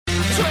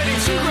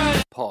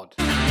Pod.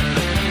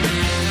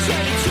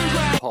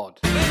 Pod.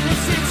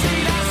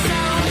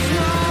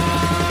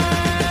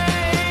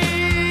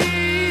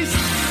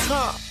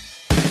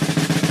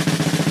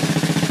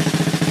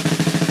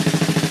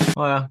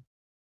 Hiya.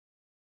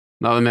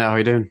 Nothing, mate. How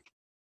you doing?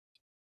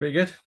 Pretty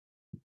good.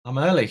 I'm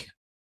early.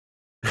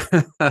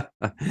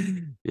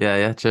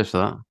 Yeah. Cheers for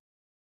that.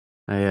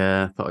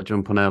 I thought I'd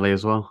jump on early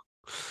as well.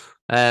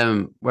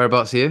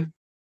 Whereabouts are you?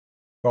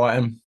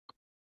 Brighton.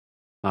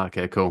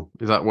 Okay, cool.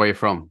 Is that where you're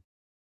from?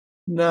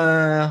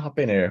 Nah, I've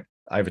been here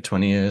over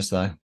 20 years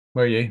though.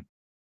 Where are you?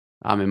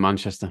 I'm in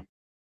Manchester.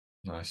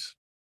 Nice.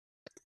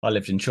 I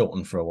lived in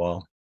Chiltern for a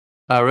while.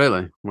 Oh,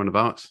 really?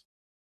 Whereabouts?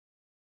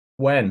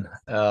 When?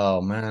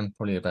 Oh man,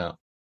 probably about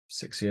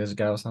 6 years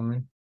ago or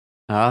something.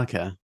 Oh,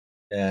 okay.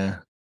 Yeah.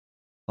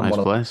 I'm Nice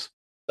one of place.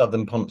 the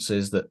southern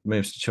ponces that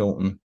moves to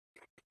Chiltern.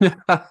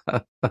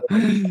 Southerners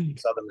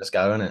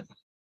go, isn't it?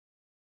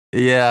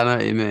 Yeah, I know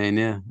what you mean.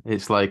 Yeah,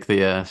 it's like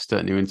the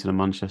Sturton Newington of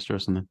Manchester or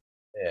something.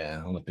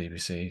 Yeah, on the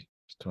BBC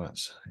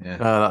twats. Yeah.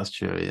 Oh, that's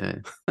true. Yeah.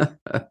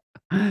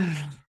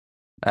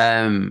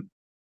 um,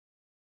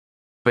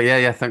 but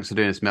yeah. Thanks for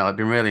doing this, mate. I've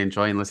been really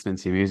enjoying listening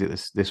to your music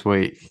this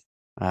week.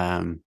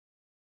 Don't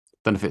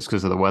know if it's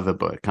because of the weather,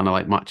 but it kind of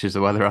like matches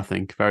the weather. I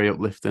think very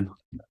uplifting.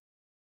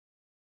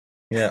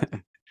 Yeah.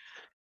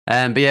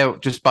 But yeah,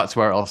 just back to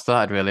where it all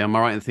started. Really, am I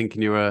right in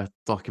thinking you were a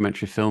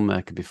documentary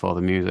filmmaker before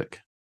the music?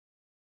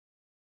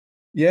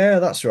 Yeah,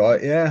 that's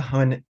right. Yeah.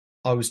 I mean,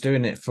 I was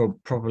doing it for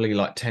probably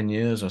like 10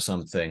 years or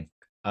something.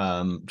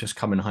 Just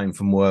coming home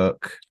from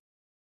work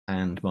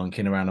and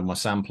monkeying around on my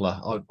sampler.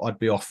 I'd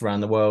be off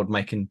around the world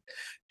making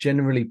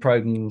generally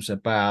programs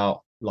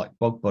about like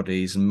bog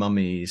bodies and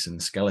mummies and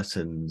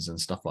skeletons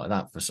and stuff like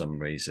that for some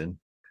reason.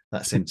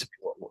 That seemed to be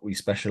what we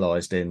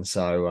specialized in.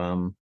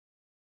 So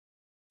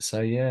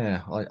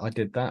yeah, I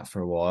did that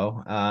for a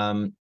while.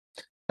 And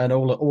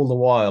all the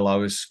while I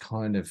was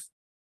kind of,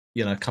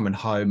 coming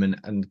home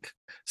and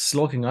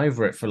slogging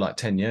over it for like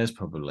 10 years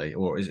probably,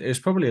 or it was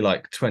probably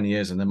like 20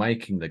 years in the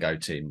making, the Go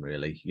Team,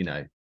 really,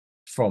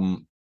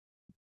 from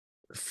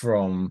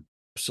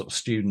sort of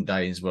student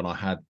days when I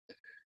had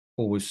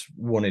always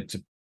wanted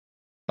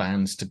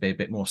bands to be a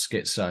bit more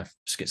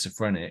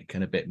schizophrenic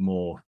and a bit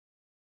more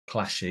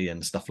clashy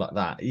and stuff like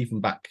that.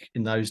 Even back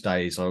in those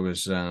days, I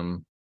was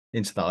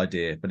into that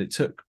idea, but it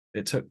took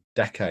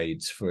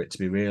decades for it to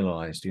be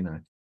realized.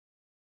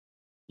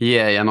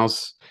 Yeah, and I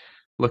was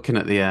looking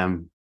at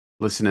the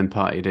listening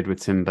party you did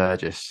with Tim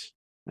Burgess,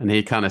 and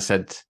he kind of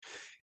said,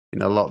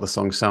 a lot of the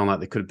songs sound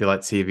like they could be like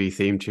TV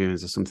theme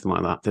tunes or something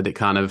like that. Did it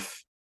kind of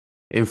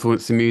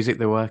influence the music,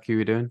 the work you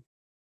were doing?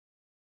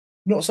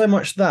 Not so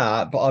much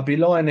that, but I'd be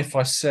lying if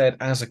I said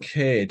as a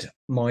kid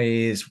my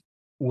ears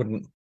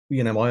wouldn't,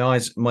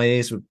 my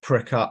ears would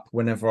prick up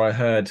whenever I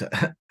heard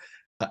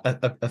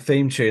a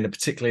theme tune,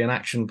 particularly an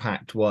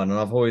action-packed one. And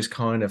I've always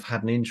kind of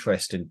had an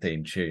interest in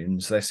theme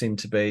tunes. They seem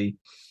to be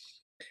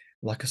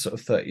like a sort of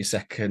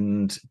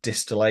 30-second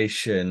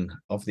distillation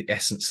of the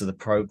essence of the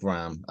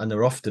program, and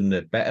they're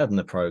better than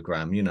the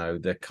program.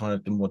 They're kind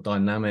of the more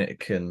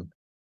dynamic and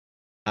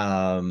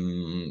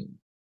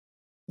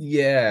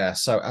yeah.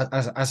 So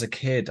as a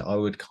kid, I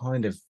would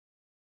kind of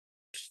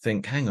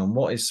think, hang on,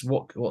 what's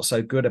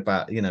so good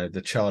about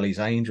the Charlie's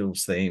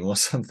Angels theme or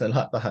something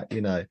like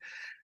that,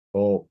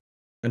 or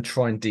and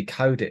try and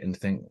decode it and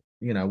think,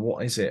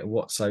 what is it?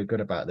 What's so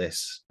good about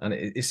this? And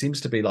it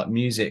seems to be like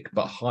music,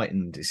 but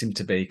heightened. It seemed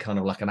to be kind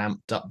of like an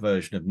amped up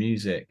version of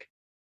music.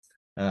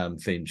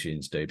 Theme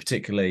tunes do,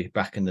 particularly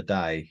back in the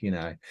day.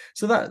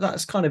 So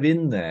that's kind of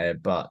in there,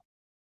 but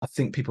I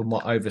think people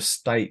might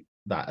overstate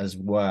that as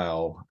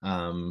well.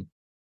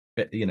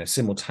 But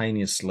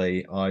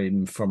simultaneously,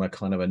 I'm from a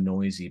kind of a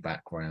noisy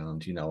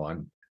background.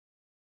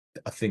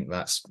 I think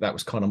that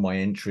was kind of my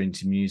entry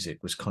into music,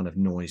 was kind of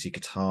noisy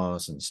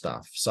guitars and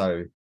stuff.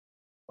 So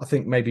I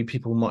think maybe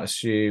people might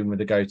assume with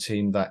the Go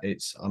Team that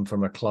I'm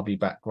from a clubby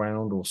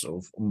background, or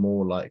sort of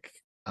more like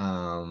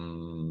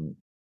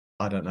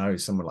I don't know,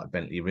 someone like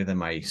Bentley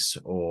Rhythm Ace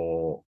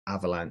or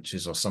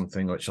Avalanches or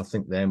something, which I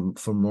think they're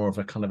from more of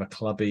a kind of a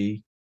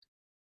clubby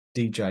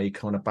DJ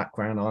kind of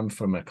background. I'm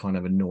from a kind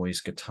of a noise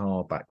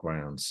guitar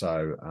background.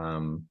 So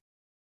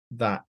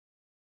that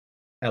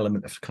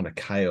element of kind of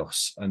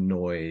chaos and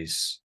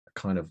noise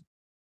kind of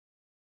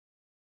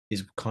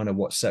is kind of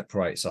what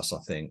separates us, I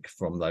think,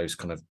 from those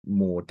kind of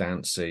more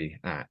dancey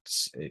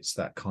acts. It's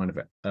that kind of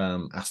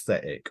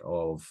aesthetic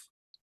of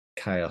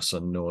chaos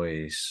and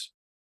noise,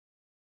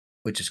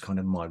 which is kind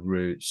of my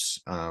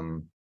roots.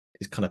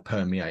 It kind of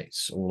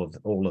permeates all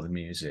of the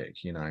music,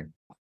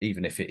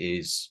 even if it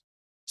is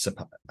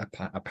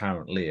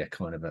apparently a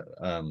kind of a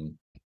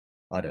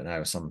I don't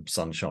know, some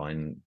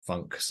sunshine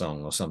funk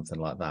song or something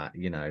like that.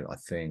 I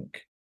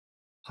think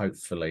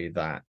hopefully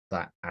that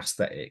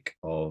aesthetic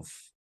of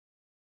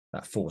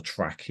that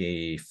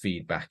 4-tracky,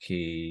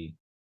 feedbacky,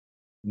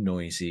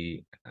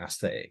 noisy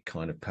aesthetic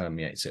kind of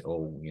permeates it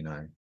all.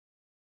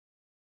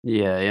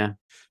 Yeah. And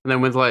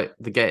then with like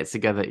the Get It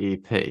Together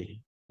EP,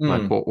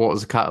 like what was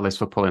the catalyst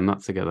for pulling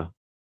that together?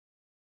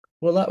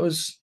 Well, that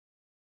was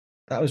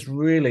that was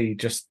really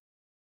just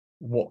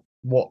what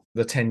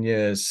the 10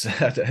 years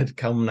had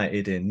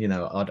culminated in. You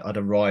know, I'd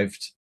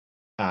arrived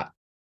at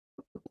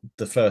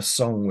the first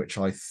song which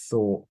I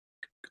thought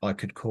I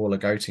could call a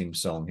Go Team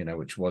song, you know,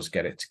 which was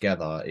Get It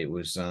Together. It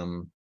was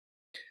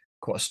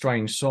quite a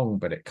strange song,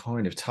 but it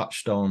kind of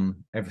touched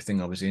on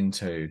everything I was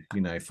into,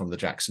 you know, from the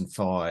Jackson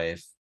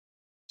 5,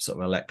 sort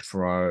of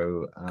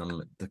electro,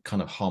 the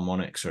kind of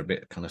harmonics are a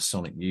bit kind of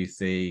Sonic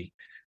Youthy,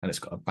 and it's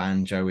got a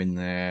banjo in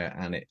there,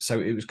 and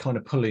it was kind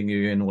of pulling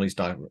you in all these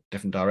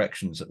different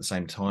directions at the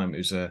same time. It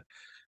was a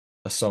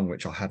song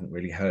which I hadn't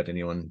really heard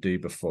anyone do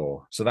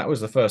before. So that was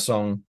the first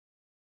song,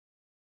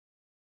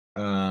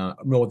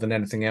 more than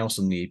anything else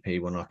on the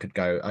EP, when I could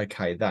go,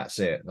 okay, that's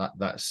it.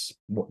 That's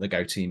what the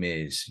Go Team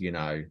is, you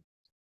know.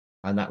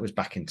 And that was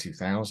back in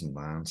 2000,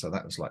 man. So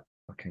that was like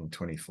fucking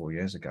 24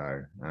 years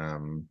ago.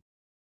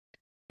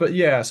 But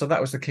yeah, so that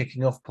was the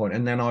kicking off point,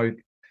 and then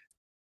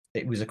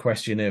it was a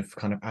question of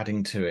kind of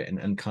adding to it,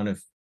 and kind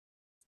of,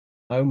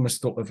 I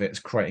almost thought of it as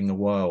creating a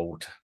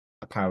world,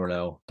 a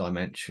parallel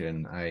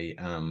dimension, a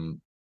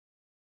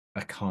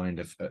kind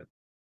of a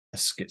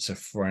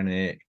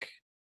schizophrenic,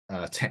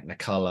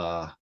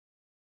 technicolor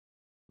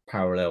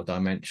parallel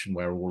dimension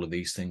where all of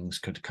these things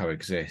could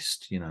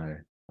coexist, you know,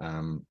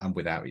 and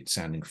without it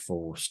sounding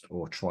forced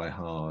or try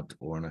hard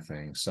or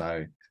anything.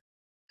 So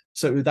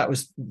that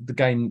was the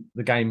game.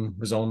 The game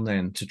was on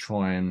then to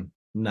try and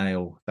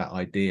nail that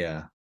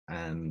idea,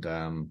 and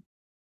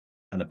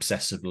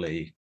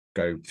obsessively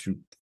go through,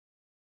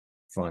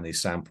 find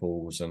these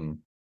samples and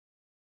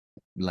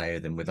layer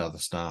them with other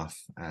stuff.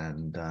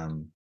 And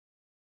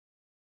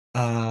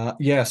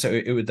yeah,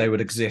 so they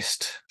would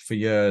exist for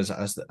years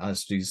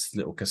as these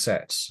little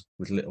cassettes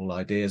with little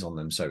ideas on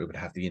them. So it would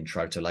have the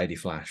intro to Lady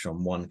Flash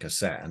on one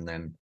cassette, and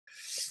then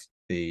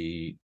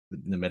the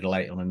middle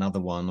eight on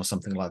another one, or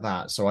something like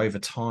that. So over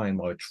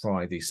time I would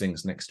try these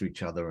things next to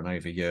each other, and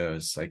over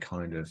years they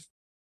kind of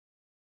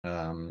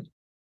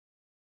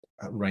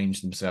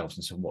arranged themselves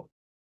into what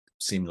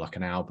seemed like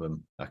an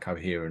album, a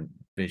coherent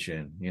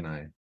vision, you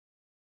know.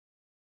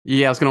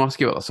 Yeah, I was going to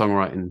ask you about the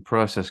songwriting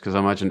process, because I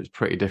imagine it's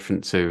pretty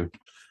different to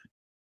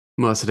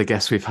most of the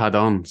guests we've had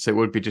on. So it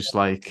would be just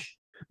like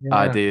Yeah.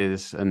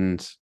 ideas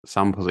and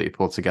samples that you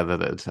pull together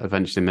that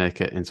eventually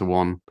make it into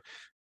one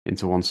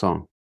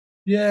song.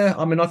 Yeah,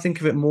 I mean, I think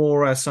of it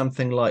more as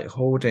something like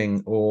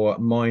hoarding or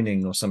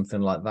mining or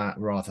something like that,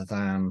 rather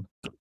than,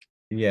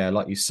 yeah,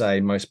 like you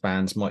say, most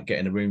bands might get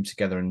in a room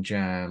together and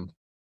jam,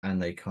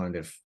 and they kind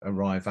of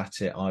arrive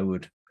at it. I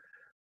would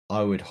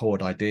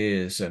hoard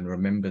ideas and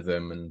remember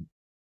them, and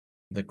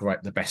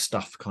the best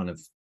stuff kind of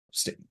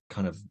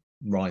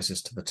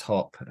rises to the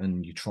top,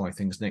 and you try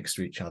things next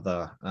to each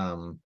other.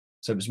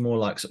 So it was more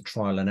like sort of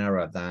trial and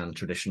error than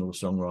traditional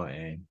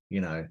songwriting,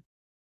 you know.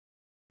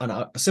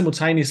 And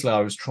simultaneously, I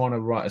was trying to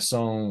write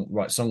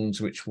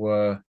songs which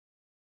were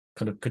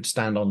kind of could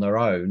stand on their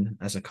own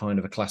as a kind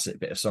of a classic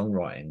bit of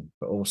songwriting,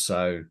 but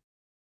also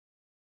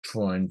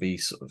try and be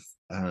sort of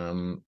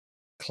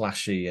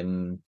clashy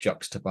and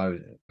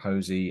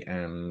juxtaposy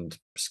and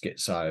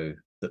schizo,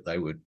 that they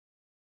would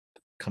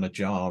kind of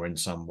jar in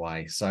some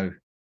way. So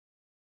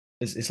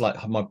it's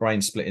like my brain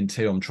split in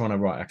two. I'm trying to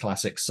write a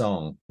classic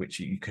song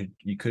which you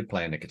could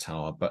play on a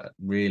guitar, but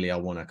really I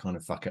want to kind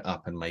of fuck it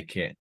up and make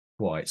it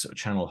quite sort of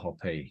channel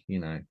hoppy, you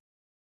know.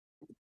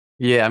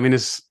 Yeah, I mean,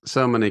 there's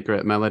so many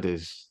great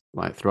melodies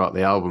like throughout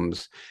the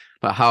albums.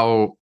 But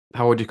how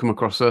would you come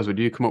across those? Would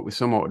you come up with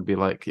some, or would it be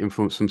like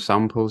influence from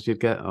samples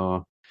you'd get,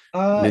 or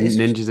It's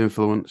Ninja's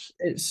influence?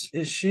 it's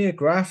sheer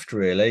graft,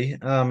 really.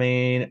 I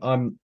mean,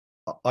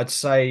 I'd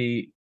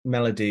say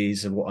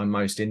melodies are what I'm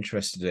most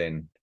interested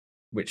in,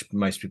 which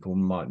most people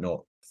might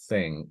not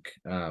think.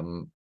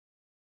 Um,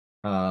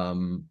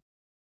 and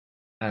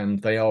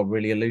they are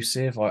really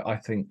elusive. I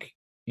think,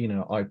 you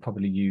know, I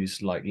probably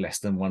use like less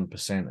than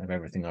 1% of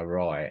everything I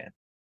write.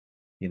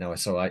 You know,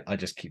 so I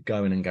just keep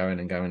going and going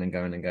and going and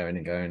going and going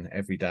and going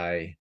every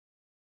day.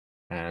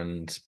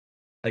 And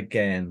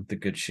again, the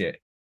good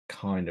shit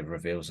kind of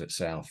reveals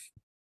itself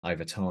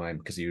over time,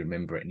 because you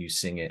remember it and you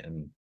sing it,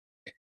 and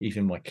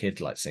even my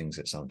kid like sings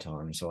it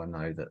sometimes, so I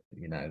know that,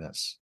 you know,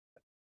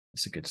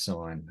 it's a good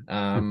sign.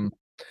 But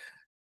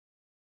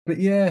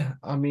yeah,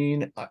 I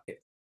mean,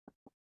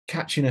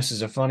 catchiness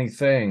is a funny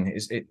thing.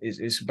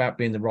 It's about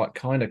being the right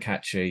kind of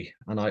catchy,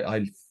 and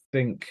I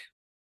think,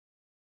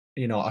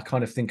 you know, I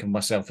kind of think of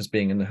myself as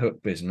being in the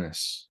hook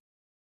business.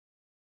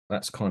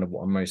 That's kind of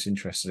what I'm most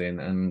interested in,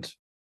 and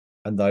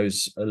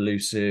those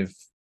elusive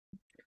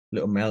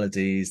little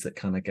melodies that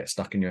kind of get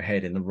stuck in your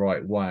head in the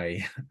right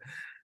way.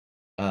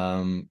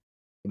 um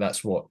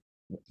that's what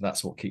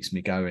keeps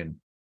me going,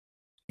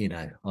 you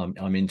know.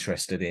 I'm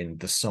interested in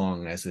the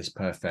song as this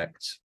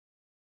perfect,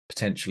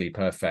 potentially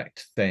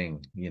perfect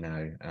thing, you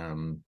know.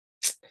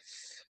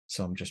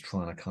 So I'm just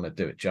trying to kind of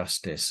do it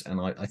justice, and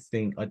I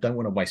think I don't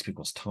want to waste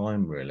people's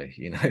time, really,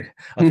 you know.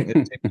 I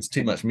think there's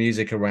too much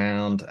music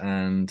around,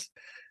 and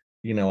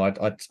you know,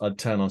 I'd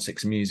turn on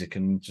six music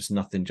and just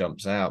nothing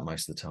jumps out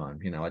most of the time,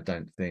 you know. I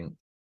don't think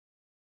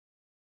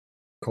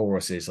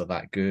choruses are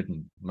that good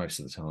and most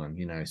of the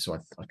time, so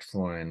I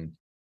try and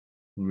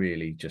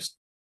really just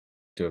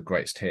do a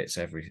greatest hits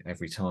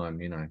every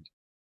time.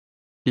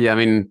 Yeah, I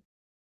mean,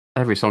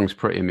 every song's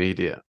pretty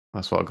immediate.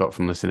 That's what I got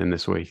from listening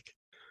this week.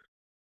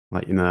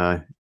 Like, you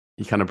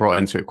kind of brought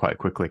into it quite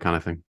quickly, kind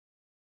of thing.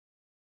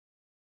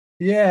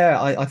 Yeah,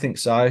 I think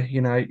so.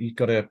 You've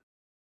got to.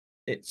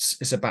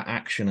 It's about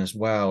action as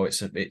well.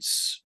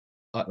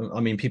 I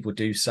mean, people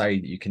do say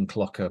that you can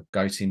clock a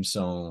Go Team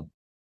song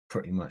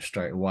pretty much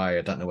straight away.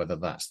 I don't know whether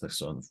that's the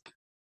sort of.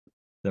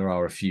 There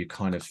are a few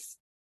kind of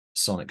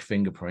sonic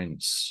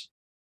fingerprints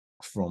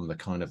from the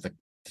kind of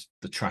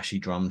the trashy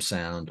drum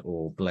sound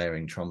or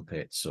blaring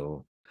trumpets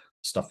or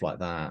stuff like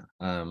that.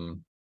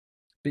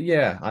 But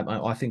yeah,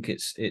 I think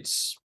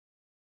it's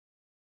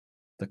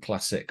the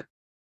classic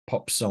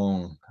pop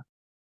song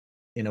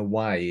in a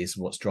way is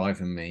what's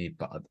driving me,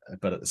 but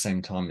at the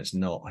same time it's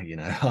not.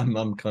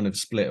 I'm kind of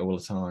split all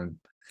the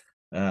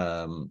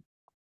time,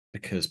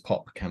 because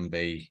pop can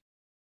be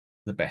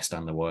the best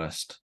and the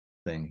worst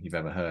thing you've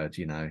ever heard.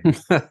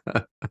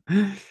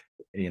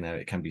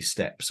 It can be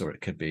Steps or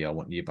it could be I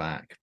Want You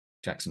Back,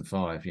 Jackson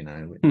 5.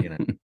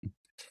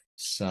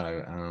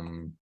 So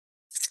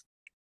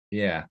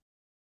yeah.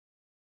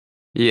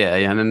 Yeah,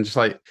 yeah, and then just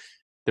like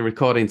the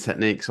recording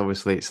techniques,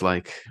 obviously it's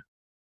like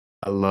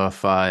a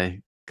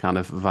lo-fi kind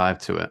of vibe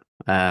to it.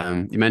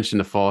 You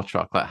mentioned the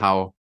 4-track, like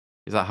how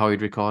is that how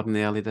you'd record in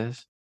the early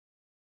days?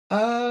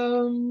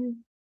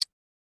 um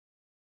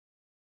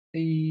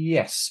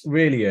yes,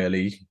 really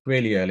early,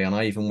 and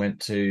I even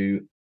went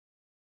to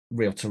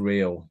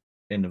reel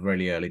in the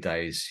really early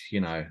days.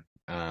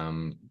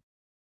 um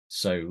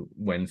So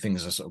when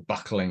things are sort of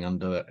buckling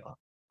under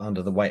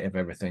the weight of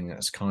everything,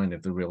 that's kind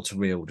of the reel to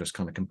reel, just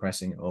kind of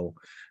compressing it all.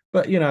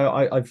 But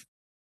I've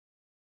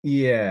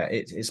yeah,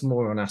 it's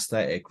more an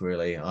aesthetic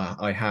really.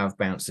 I have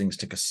bounced things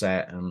to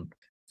cassette and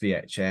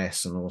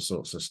VHS and all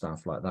sorts of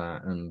stuff like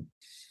that. And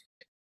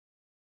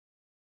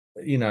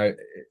you know,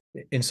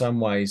 in some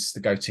ways, the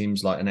Go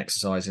Team's like an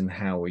exercise in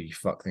how we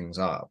fuck things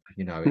up.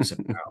 It's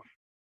about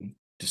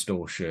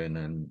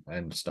distortion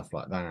and stuff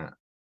like that.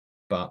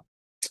 But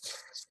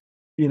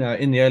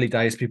in the early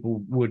days,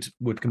 people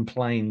would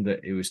complain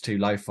that it was too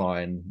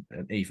lo-fi, and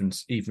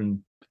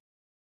even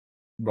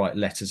write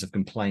letters of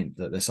complaint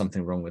that there's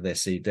something wrong with their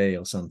CD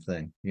or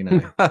something.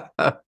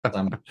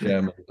 Some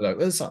German bloke.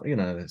 There's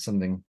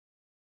something.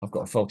 I've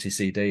got a faulty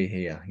CD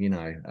here.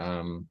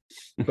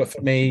 But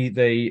for me,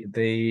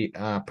 the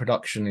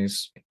production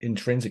is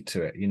intrinsic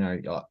to it.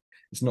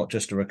 It's not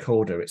just a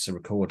recorder; it's a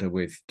recorder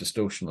with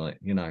distortion on it.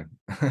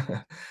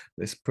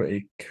 It's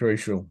pretty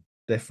crucial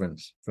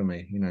difference for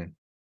me.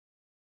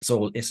 It's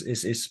all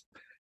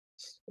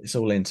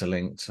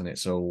interlinked and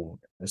it's all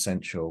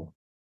essential.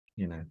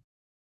 you know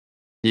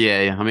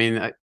Yeah, yeah. I mean,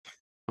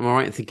 I'm all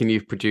right in thinking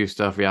you've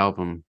produced every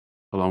album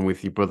along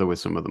with your brother with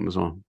some of them as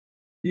well.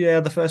 yeah,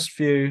 the first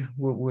few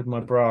were with my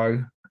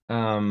bro,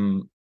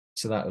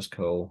 so that was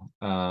cool.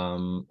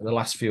 The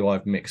last few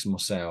I've mixed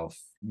myself,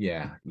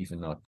 yeah,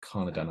 even though I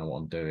kind of don't know what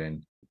I'm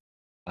doing.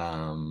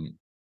 um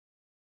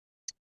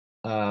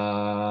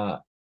uh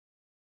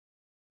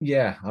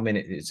yeah, I mean,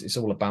 it's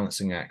all a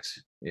balancing act.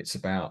 It's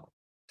about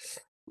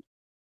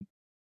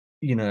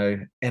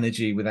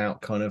energy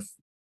without kind of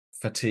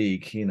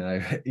fatigue.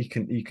 You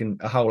can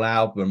a whole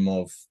album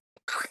of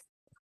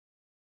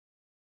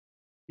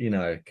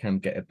can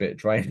get a bit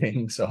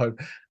draining. So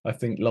I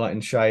think Light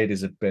and Shade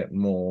is a bit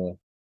more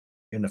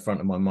in the front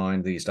of my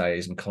mind these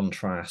days, and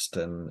contrast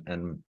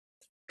and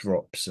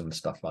drops and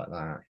stuff like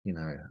that.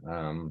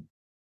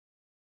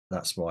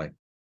 That's why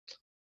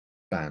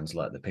bands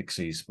like the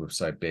Pixies were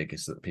so big,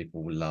 is that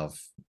people love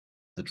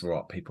the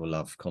drop, people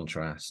love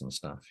contrast and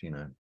stuff.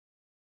 Yeah,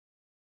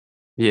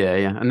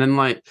 yeah. And then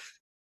like,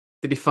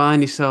 did you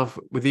find yourself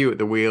with you at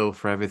the wheel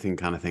for everything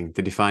kind of thing?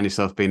 Did you find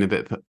yourself being a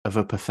bit of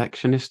a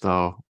perfectionist,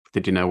 or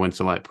did you know when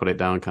to like put it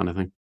down kind of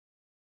thing?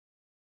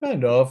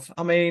 Kind of.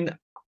 I mean,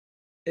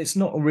 it's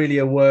not really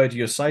a word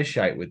you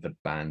associate with the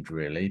band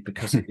really,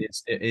 because it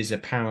is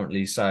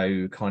apparently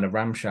so kind of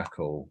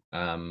ramshackle.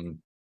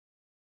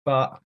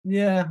 But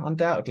yeah,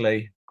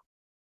 undoubtedly,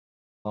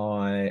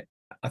 I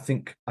I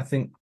think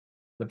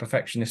the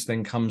perfectionist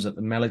thing comes at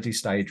the melody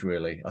stage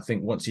really. I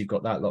think once you've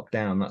got that locked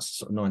down, that's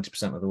sort of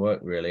 90% of the work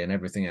really, and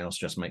everything else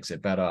just makes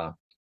it better.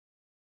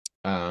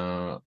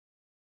 Uh,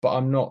 but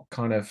I'm not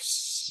kind of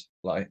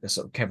like a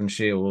sort of Kevin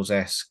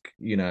Shields-esque,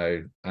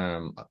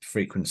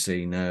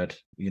 frequency nerd,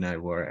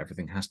 where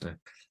everything has to.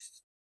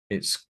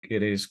 It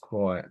is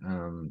quite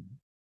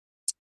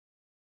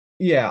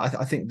yeah.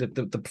 I think that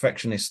the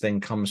perfectionist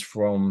thing comes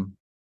from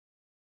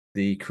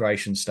the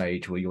creation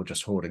stage, where you're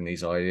just hoarding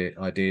these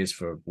ideas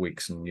for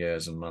weeks and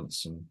years and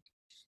months and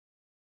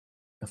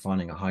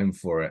finding a home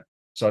for it.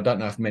 So I don't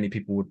know if many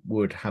people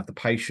would have the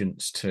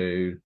patience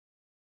to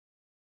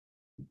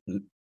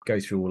go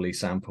through all these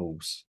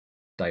samples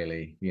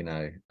daily.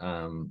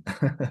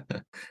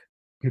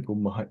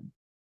 People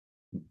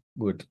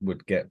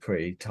would get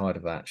pretty tired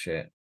of that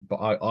shit. But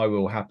I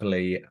will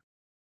happily,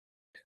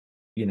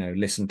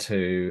 listen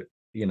to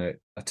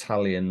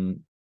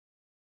Italian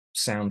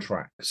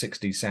soundtrack,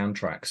 60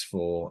 soundtracks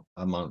for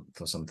a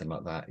month or something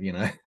like that, you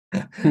know.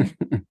 And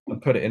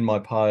put it in my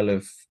pile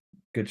of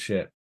good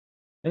shit.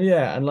 And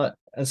yeah,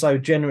 and so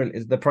generally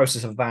the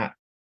process of that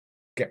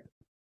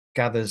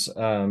gathers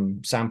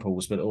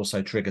samples, but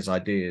also triggers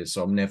ideas.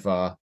 So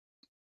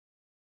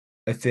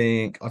I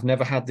think I've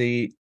never had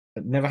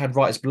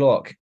writer's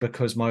block,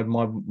 because my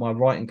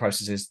writing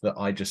process is that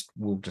I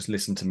will just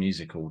listen to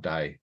music all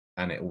day,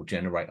 and it will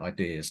generate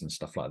ideas and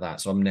stuff like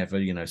that. So I'm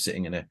never,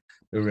 sitting in a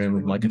room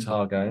with my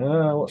guitar going,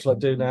 oh, what should I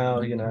do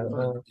now?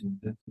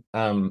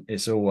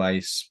 It's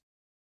always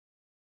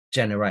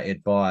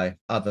generated by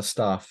other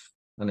stuff,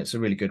 and it's a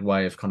really good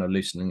way of kind of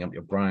loosening up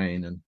your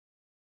brain. And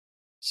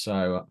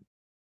so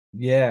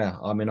yeah,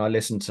 I mean, I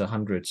listen to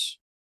hundreds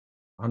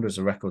of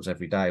records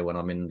every day when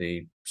I'm in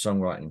the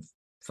songwriting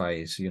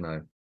phase.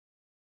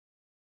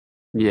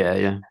 Yeah,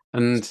 yeah.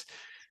 And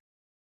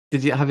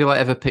have you like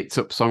ever picked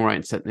up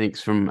songwriting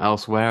techniques from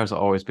elsewhere? Has it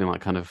always been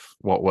like kind of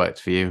what worked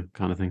for you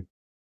kind of thing?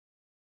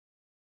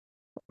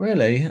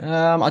 Really,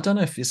 I don't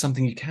know if it's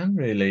something you can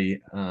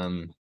really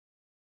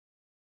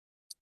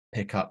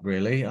pick up.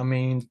 Really,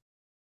 I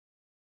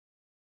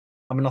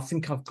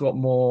think I've got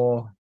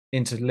more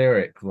into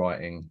lyric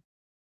writing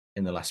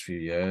in the last few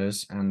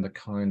years, and the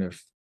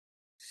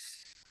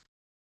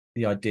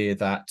idea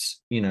that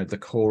the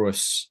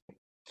chorus.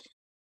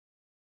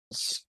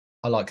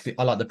 I like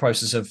the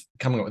process of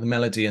coming up with a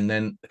melody, and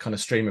then the kind of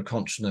stream of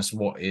consciousness.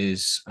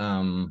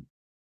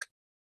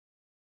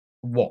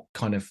 What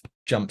kind of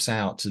jumps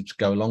out to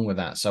go along with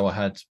that. So I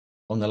had,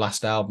 on the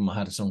last album, I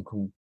had a song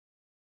called,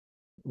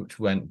 which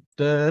went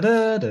da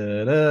da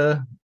da da.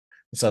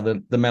 So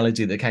the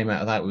melody that came out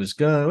of that was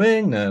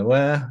going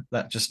nowhere.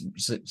 That just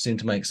seemed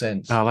to make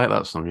sense. I like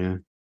that song, yeah.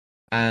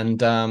 And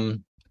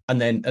then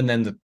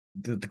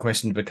the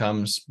question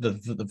becomes,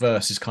 the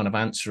verse is kind of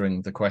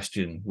answering the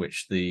question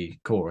which the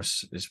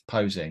chorus is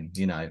posing.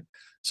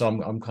 So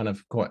I'm kind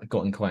of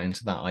gotten quite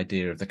into that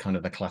idea of the kind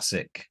of the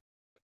classic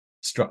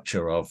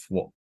structure of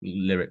what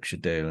lyrics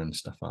should do and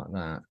stuff like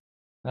that.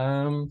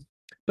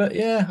 But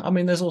yeah,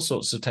 there's all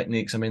sorts of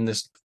techniques.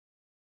 This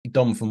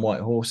Dom from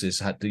White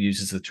Horses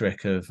uses the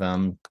trick of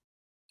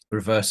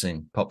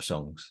reversing pop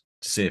songs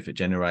to see if it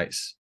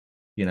generates,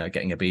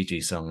 getting a Bee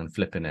Gees song and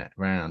flipping it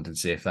around and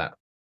see if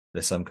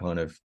there's some kind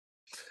of,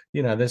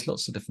 there's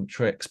lots of different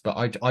tricks.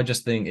 But I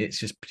just think it's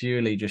just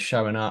purely just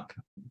showing up,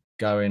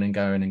 going and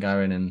going and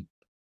going, and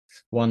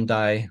one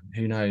day,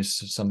 who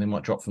knows, something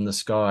might drop from the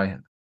sky.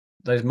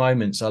 Those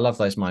moments, I love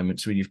those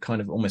moments where you've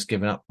kind of almost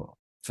given up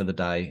for the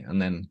day,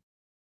 and then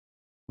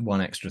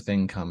one extra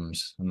thing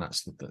comes, and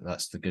that's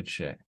the good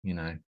shit.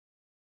 But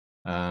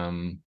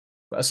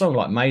a song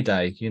like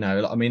Mayday,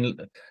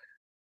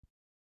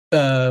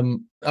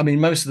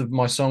 most of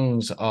my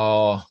songs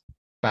are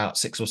about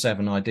 6 or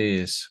 7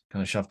 ideas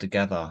kind of shoved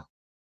together,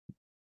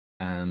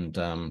 and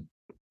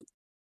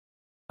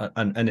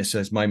it's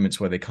those moments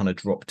where they kind of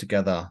drop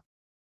together.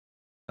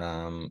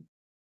 The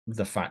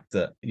fact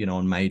that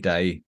on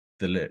Mayday,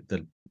 the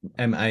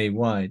Mayday,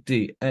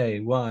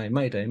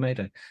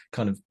 Mayday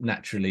kind of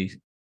naturally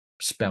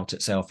spelt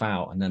itself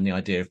out, and then the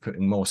idea of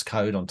putting Morse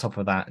code on top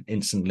of that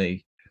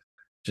instantly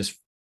just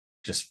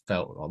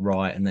felt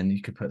right. And then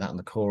you could put that in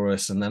the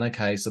chorus, and then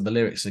okay, so the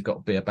lyrics have got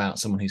to be about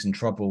someone who's in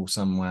trouble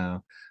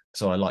somewhere.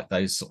 So I like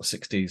those sort of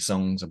 60s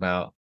songs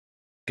about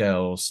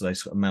girls,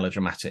 those sort of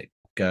melodramatic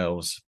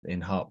girls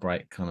in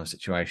heartbreak kind of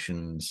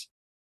situations.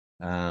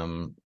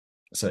 So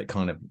it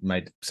kind of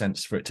made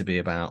sense for it to be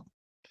about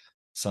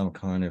some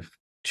kind of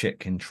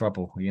chick in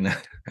trouble. So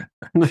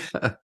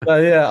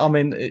yeah,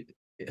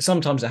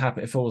 sometimes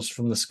it falls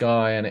from the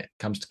sky and it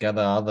comes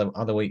together.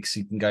 Other weeks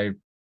you can go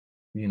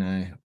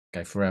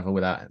forever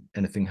without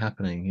anything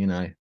happening.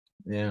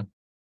 Yeah.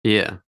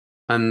 Yeah.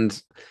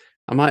 And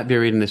I might be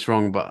reading this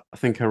wrong, but I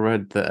think I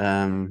read that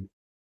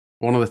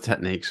one of the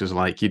techniques was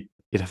like you'd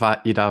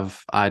have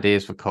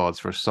ideas for chords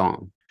for a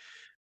song,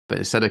 but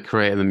instead of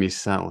creating them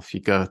yourself, you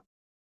go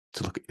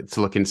to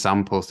look in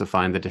samples to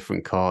find the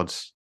different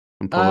chords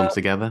and pull them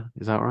together.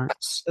 Is that right?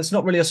 It's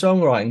not really a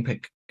songwriting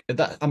pick.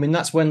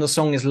 That's when the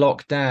song is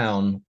locked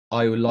down.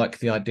 I would like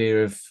the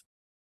idea of,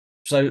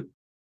 so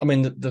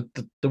the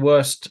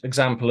worst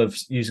example of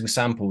using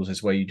samples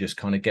is where you just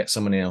kind of get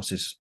somebody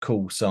else's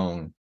cool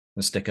song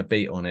and stick a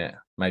beat on it,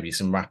 maybe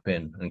some rap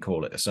in, and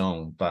call it a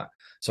song. But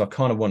so I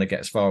kind of want to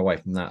get as far away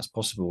from that as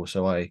possible.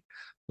 So I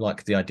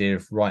like the idea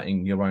of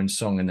writing your own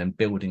song and then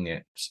building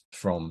it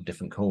from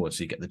different chords.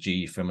 So you get the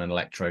G from an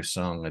electro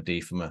song, a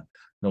D from a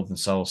Northern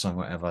Soul song,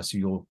 whatever. So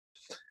you're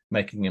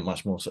making it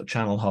much more sort of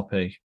channel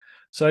hoppy.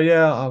 So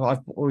yeah, I've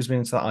always been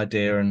into that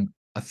idea, and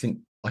I think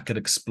I could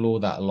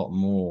explore that a lot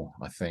more.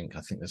 I think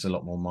there's a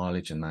lot more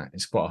mileage in that.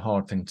 It's quite a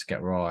hard thing to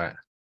get right.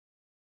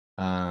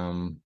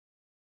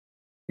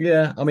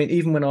 Yeah,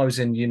 even when I was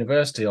in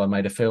university, I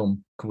made a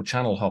film called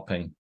Channel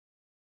Hopping,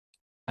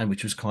 and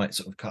which was quite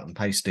sort of cut and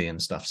pasty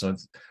and stuff. So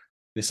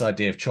this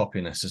idea of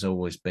choppiness has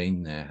always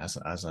been there as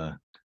an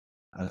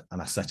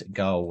aesthetic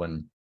goal,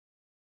 and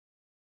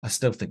I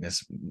still think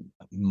there's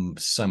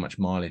so much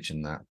mileage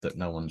in that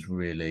no one's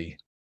really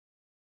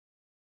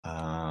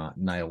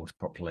nailed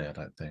properly. I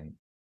don't think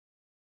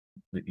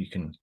that you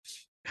can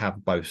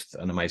have both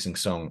an amazing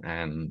song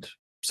and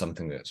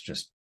something that's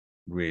just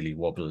really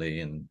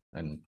wobbly and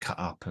cut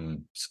up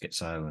and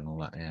schizo and all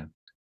that. Yeah.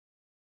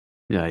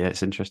 Yeah,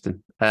 it's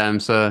interesting.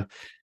 So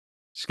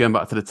just going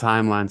back to the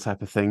timeline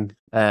type of thing.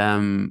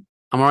 I'm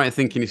all right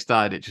thinking you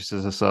started it just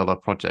as a solo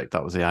project.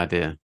 That was the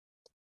idea.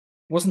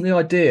 Wasn't the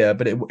idea,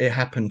 but it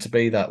happened to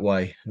be that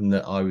way, and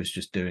that I was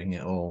just doing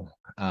it all.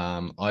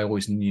 I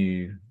always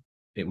knew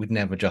it would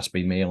never just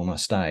be me on a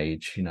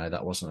stage. You know,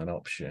 that wasn't an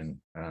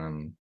option.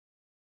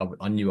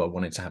 I knew I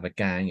wanted to have a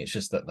gang. It's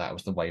just that that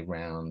was the way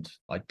round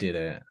I did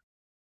it.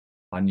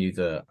 I knew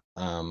that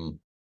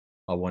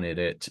I wanted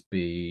it to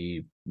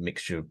be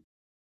mixture of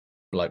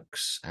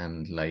blokes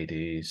and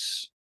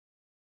ladies.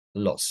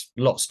 Lots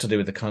to do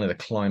with the kind of the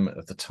climate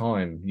of the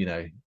time. You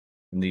know,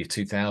 in the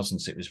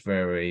 2000s, it was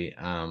very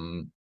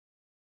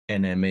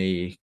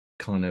NME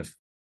kind of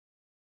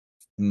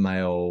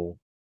male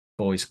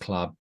boys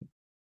club,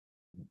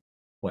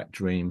 wet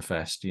dream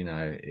fest. You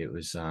know, it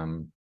was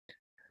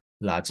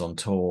lads on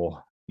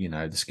tour. You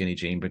know, the Skinny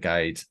Jean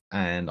Brigade,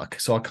 and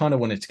so I kind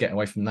of wanted to get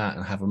away from that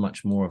and have a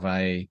much more of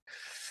a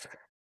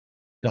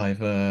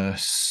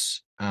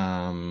diverse,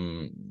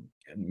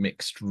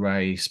 mixed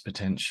race,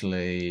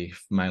 potentially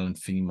male and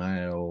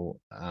female,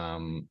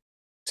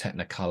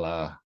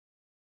 Technicolor.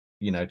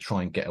 You know,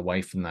 try and get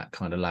away from that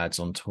kind of lads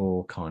on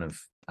tour kind of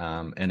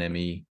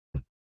NME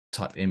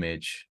type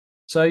image.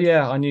 So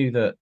yeah, I knew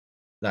that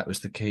that was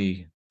the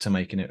key to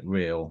making it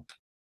real,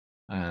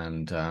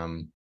 and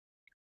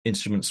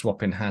instrument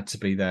swapping had to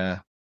be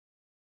there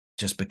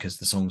just because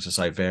the songs are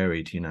so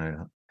varied. You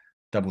know,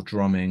 double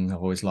drumming.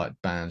 I've always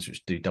liked bands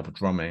which do double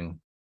drumming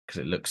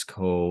because it looks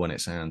cool and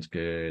it sounds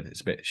good.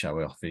 It's a bit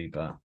showy offy,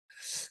 but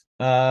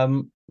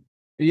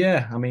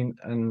yeah, I mean,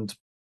 and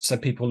so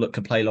people that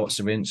could play lots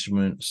of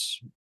instruments,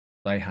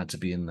 they had to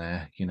be in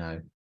there, you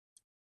know,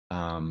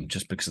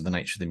 just because of the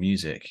nature of the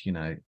music, you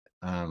know.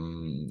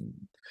 Um,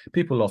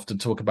 People often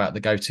talk about the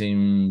Go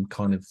Team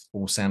kind of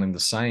all sounding the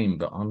same,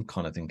 but I'm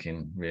kind of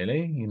thinking,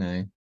 really,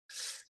 I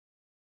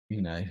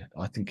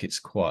think it's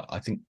quite. I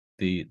think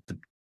the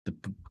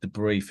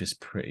brief is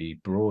pretty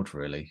broad,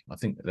 really. I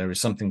think there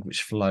is something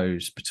which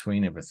flows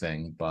between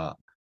everything, but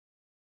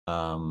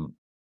um,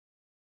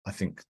 I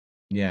think,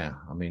 yeah,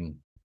 I mean,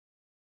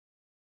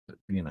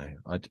 you know,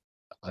 I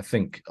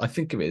think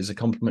of it as a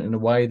compliment in a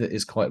way that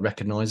is quite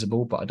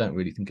recognizable, but I don't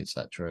really think it's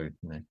that true,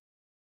 you know.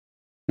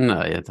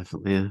 No, yeah,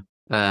 definitely, yeah.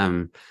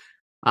 And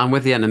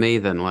with the enemy,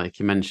 then, like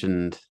you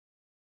mentioned,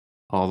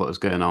 all that was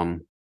going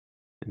on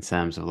in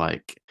terms of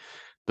like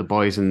the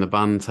boys in the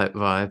band type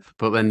vibe,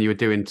 but then you were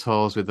doing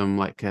tours with them.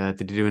 Like,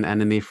 did you do an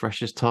enemy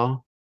freshers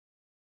tour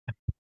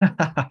or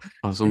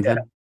Yeah, something?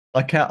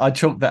 I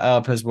chalked that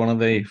up as one of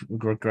the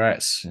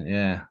regrets.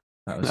 Yeah,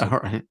 All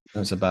right. that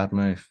was a bad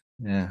move.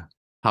 Yeah.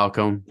 How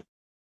come?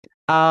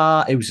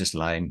 It was just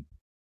lame.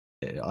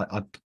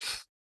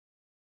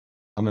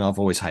 I mean, I've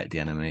always hated the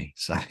enemy,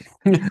 so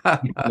we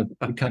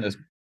kind of,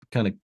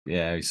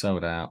 yeah, we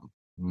sold out.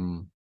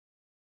 Mm.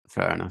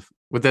 Fair enough.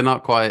 Were they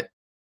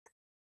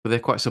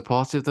quite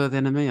supportive though, the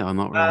enemy, or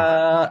not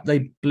really?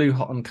 They blew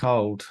hot and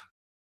cold.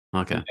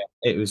 Okay.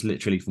 It was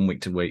literally from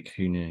week to week.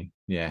 Who knew?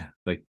 Yeah,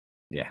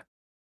 yeah.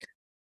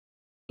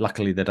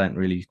 Luckily,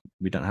 we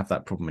don't have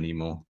that problem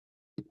anymore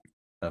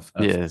of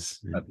Yes.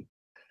 of,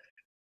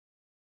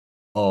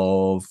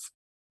 of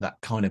that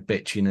kind of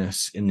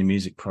bitchiness in the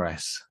music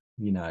press.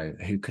 You know,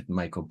 who could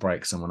make or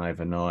break someone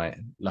overnight.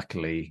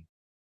 Luckily,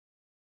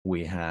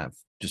 we have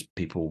just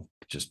people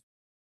just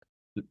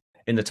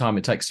in the time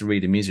it takes to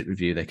read a music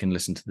review, they can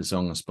listen to the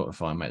song on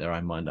Spotify and make their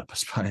own mind up. I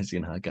suppose, you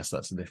know, I guess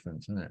that's the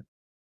difference, isn't it?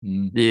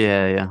 Mm.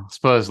 Yeah, yeah. I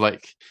suppose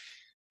like,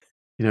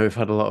 we've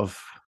had a lot of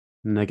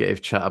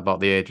negative chat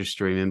about the age of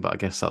streaming, but I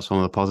guess that's one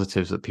of the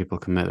positives that people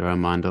can make their own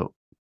mind up.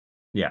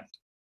 Yeah.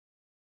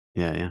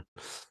 Yeah, yeah.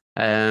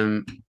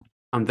 Um,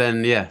 and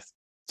then yeah,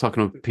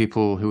 talking of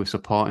people who were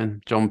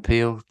supporting John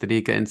Peel, did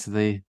he get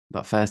into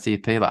that first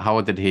EP? Like, how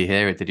did he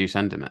hear it? Did you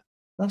send him it?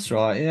 That's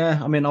right.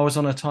 Yeah. I mean, I was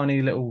on a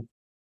tiny little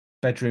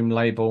bedroom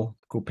label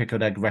called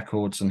Pickled Egg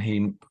Records, and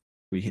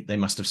they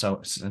must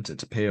have sent it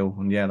to Peel,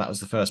 and yeah, that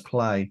was the first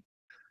play.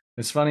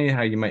 It's funny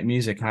how you make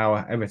music, how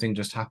everything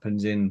just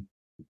happens in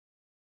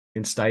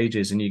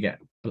stages, and you get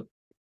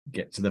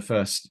to the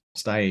first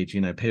stage, you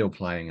know, Peel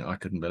playing. I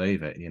couldn't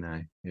believe it. You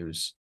know, it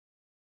was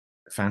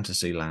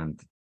fantasy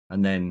land,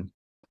 and then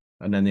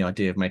the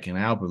idea of making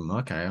an album.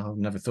 Okay, I've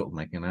never thought of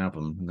making an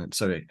album, and then,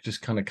 so it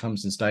just kind of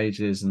comes in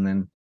stages, and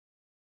then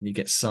you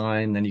get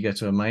signed, then you go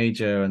to a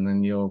major, and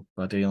then you're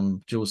buddy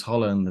on Jules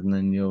Holland, and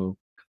then you're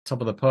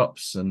top of the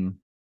pops and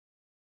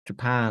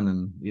Japan,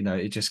 and you know,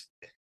 it just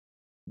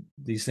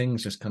these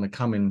things just kind of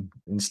come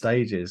in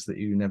stages that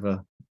you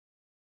never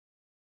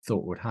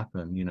thought would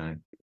happen, you know.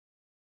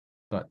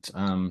 But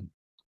I mean,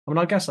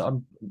 I guess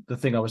the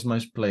thing I was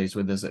most pleased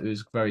with is that it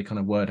was very kind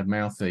of word of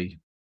mouthy.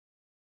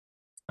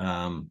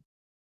 Um,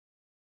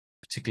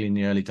 Particularly in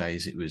the early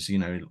days, it was, you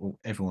know,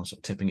 everyone sort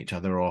of tipping each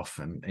other off,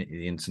 and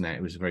the internet,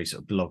 it was very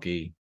sort of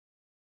bloggy.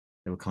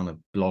 there were kind of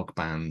blog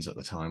bands at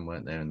the time,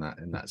 weren't there, in that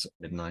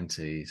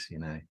mid-90s,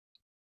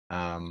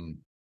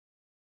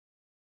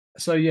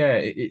 so yeah,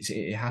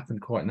 it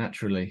happened quite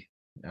naturally.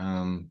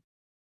 And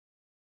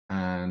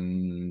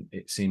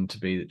it seemed to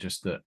be that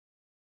just that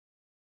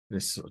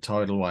this sort of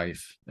tidal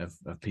wave of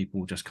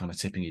people just kind of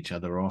tipping each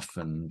other off.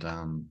 And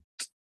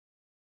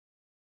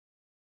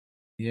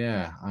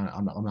yeah,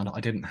 I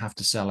didn't have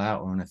to sell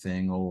out or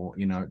anything, or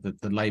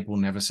the label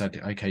never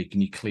said, okay, can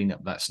you clean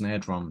up that snare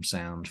drum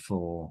sound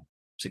for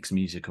Six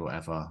Music or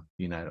whatever.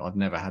 I've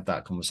never had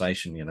that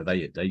conversation.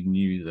 They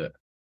knew that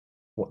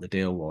what the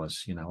deal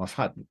was. I've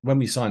had, when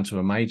we signed to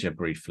a major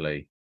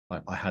briefly,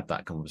 I had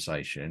that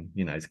conversation.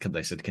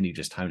 They said, can you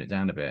just tone it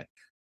down a bit?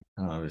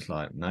 And I was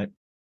like, nope,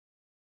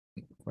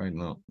 very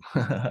not.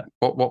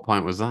 What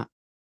point was that?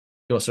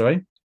 Oh,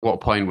 sorry.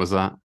 What point was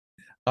that?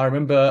 I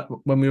remember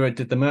when we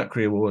did the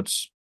Mercury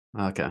Awards.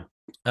 Okay.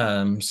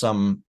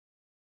 Some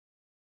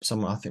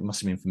I think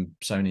must have been from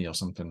Sony or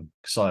something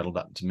sidled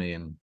up to me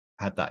and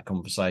had that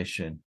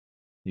conversation.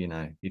 He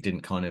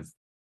didn't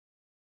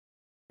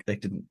they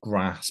didn't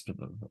grasp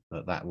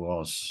that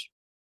was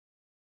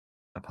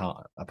a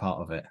part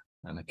of it,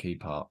 and a key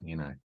part.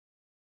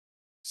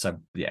 So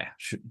yeah,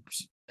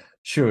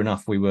 sure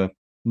enough, we were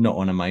not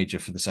on a major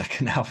for the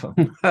second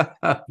album for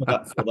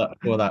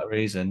that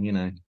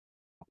reason.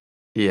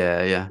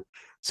 Yeah.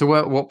 So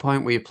what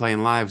point were you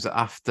playing live? Was it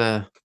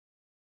after?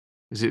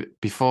 Was it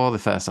before the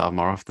first album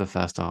or after the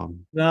first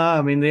album? No,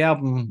 I mean, the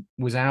album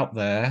was out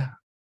there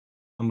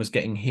and was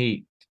getting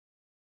heat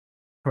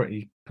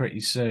pretty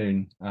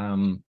soon.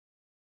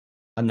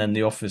 And then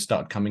the offers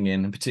started coming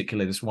in, and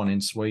particularly this one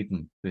in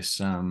Sweden, this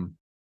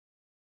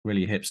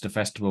really hipster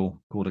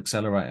festival called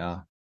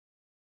Accelerator.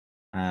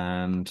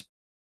 And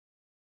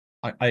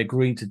I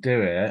agreed to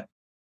do it,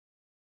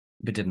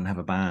 but didn't have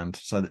a band.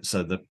 So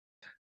the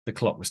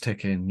clock was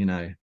ticking.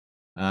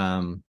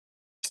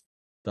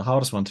 The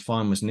hardest one to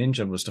find was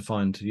Ninja, was to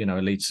find,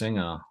 a lead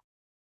singer,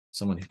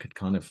 someone who could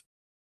kind of,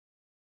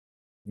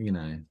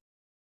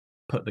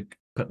 put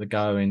the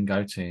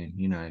go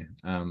team,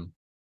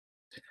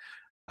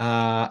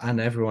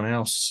 and everyone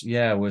else,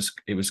 it was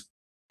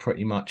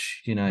pretty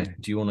much, do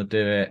you want to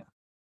do it?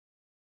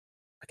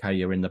 Okay,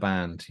 you're in the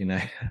band,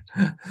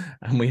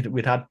 and we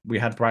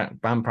had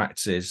band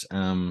practices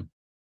in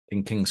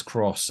King's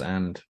Cross,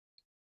 and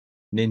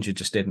Ninja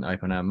just didn't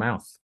open her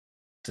mouth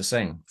to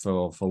sing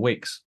for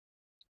weeks.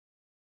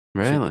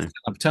 Really?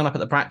 I'd turn up at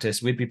the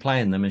practice, we'd be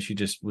playing them, and she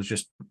was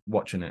just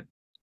watching it,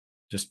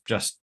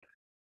 just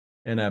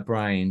in her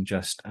brain,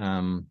 just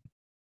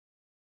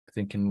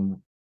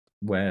thinking,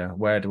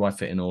 where do I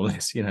fit in all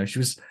this? She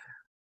was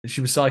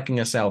psyching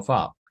herself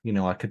up.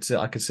 I could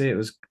see it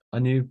was,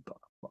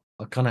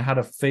 I kind of had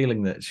a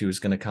feeling that she was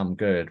going to come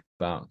good,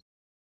 but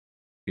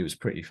it was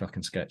pretty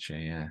fucking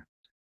sketchy. Yeah.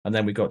 And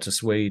then we got to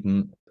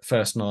Sweden.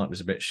 First night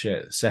was a bit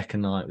shit.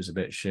 Second night was a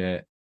bit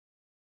shit.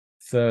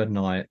 Third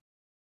night,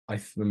 I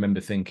remember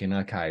thinking,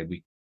 okay,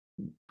 we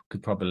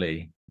could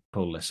probably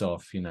pull this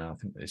off. I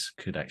think this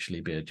could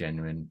actually be a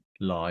genuine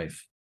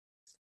live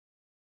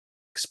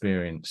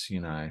experience.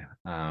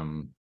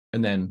 And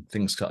then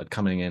things started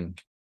coming in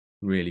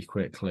really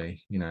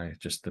quickly.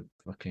 Just the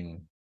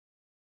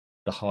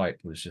hype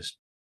was just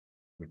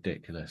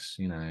ridiculous.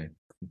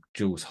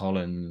 Jules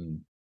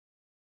Holland,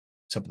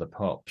 Top of the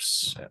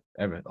Pops,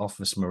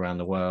 offers from around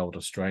the world,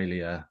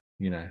 Australia.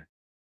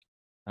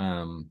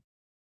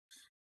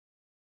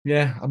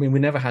 Yeah, I mean, we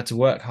never had to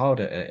work hard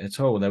at it at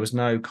all. There was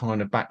no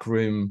kind of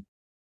backroom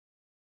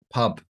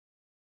pub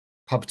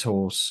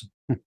tours,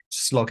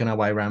 slogging our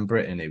way around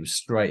Britain. It was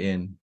straight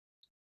in.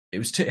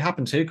 It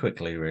happened too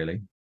quickly,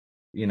 really.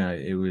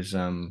 It was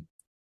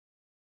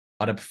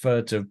I'd have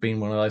preferred to have been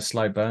one of those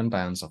slow burn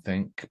bands, I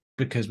think,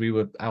 because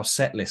our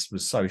set list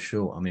was so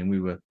short. I mean,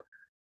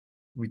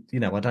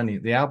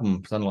 the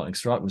album Thunder Lightning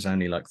Strike was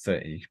only like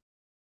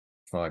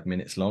 35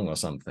 minutes long or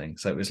something.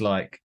 So it was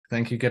like,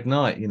 thank you, good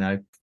night,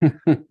 and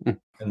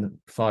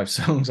 5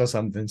 songs or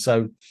something.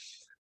 So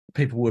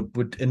people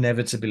would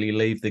inevitably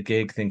leave the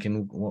gig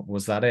thinking, what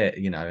was that it?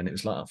 And it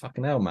was like, oh,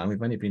 fucking hell, man,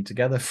 we've only been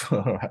together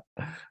for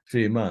a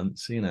few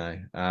months,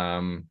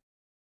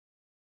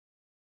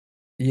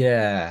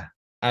 yeah.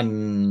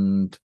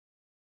 And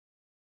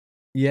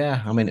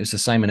yeah, I mean, it was the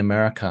same in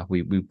America.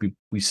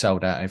 We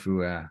sold out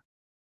everywhere.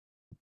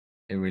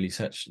 It really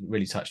touched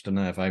a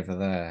nerve over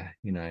there.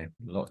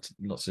 Lots to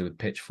do with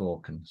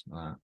Pitchfork and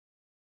that.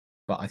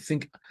 But I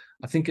think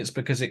it's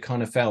because it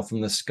kind of fell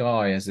from the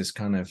sky as this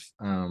kind of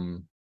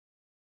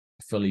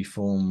fully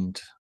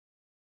formed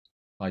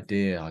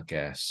idea, I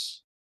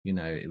guess.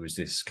 It was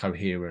this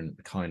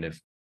coherent kind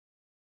of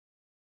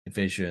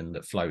vision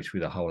that flowed through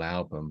the whole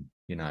album.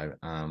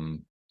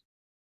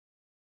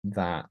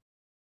 That,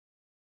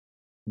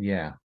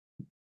 yeah,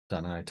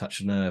 don't know, touched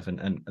a nerve, and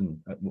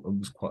it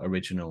was quite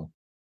original.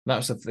 That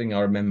was the thing I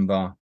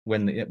remember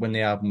when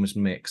the album was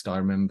mixed. I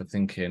remember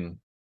thinking,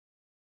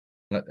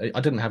 I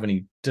didn't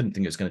think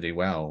it was going to do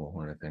well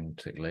or anything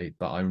particularly,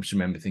 but I just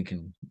remember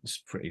thinking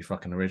it's pretty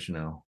fucking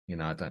original.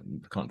 I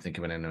can't think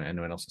of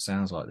anyone else that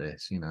sounds like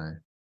this.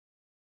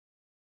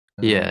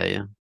 Yeah,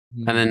 yeah.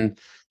 And Mm. then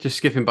just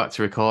skipping back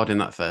to recording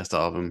that first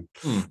album,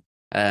 Mm.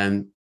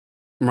 I'm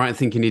right in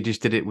thinking you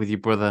just did it with your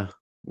brother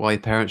while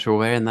your parents were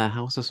away in their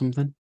house or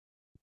something?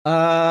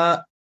 Uh,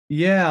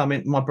 yeah. I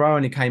mean, my bro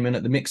only came in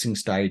at the mixing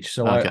stage,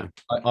 so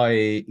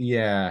Okay.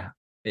 yeah.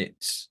 There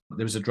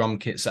was a drum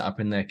kit set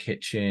up in their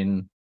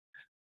kitchen,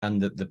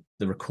 and the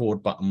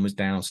record button was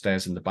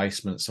downstairs in the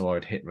basement, so I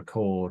would hit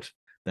record,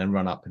 then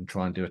run up and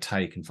try and do a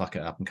take and fuck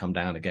it up and come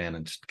down again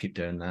and just keep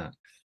doing that.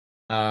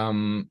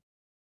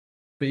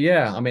 But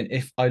yeah, I mean,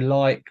 if I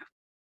like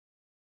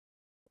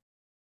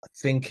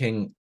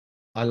thinking,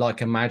 I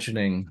like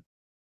imagining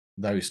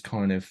those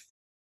kind of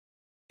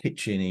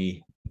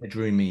kitcheny,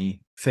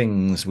 bedroomy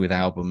things with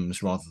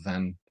albums rather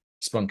than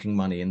spunking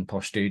money in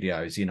posh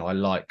studios. I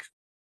like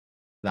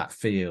that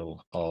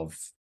feel of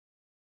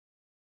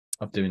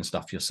doing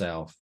stuff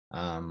yourself.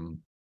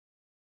 And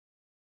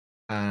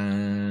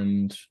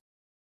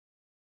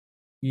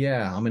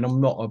yeah, I mean, I'm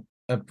not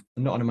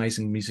not an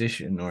amazing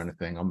musician or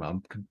anything.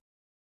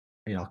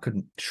 I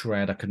couldn't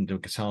shred, I couldn't do a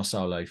guitar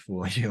solo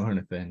for you or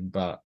anything,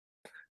 but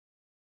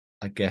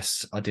I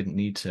guess I didn't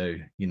need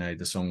to.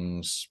 The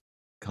songs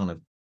kind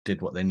of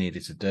did what they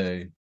needed to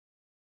do.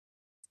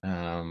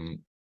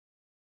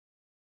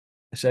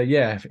 So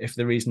yeah, if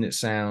the reason it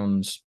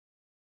sounds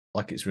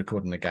like it's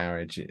recorded in a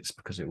garage, it's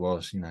because it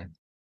was.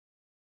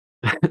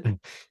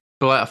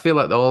 But like, I feel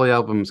like all the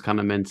albums kind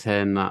of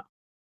maintain that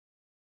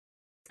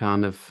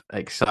kind of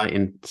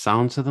exciting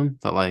sound to them.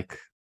 That like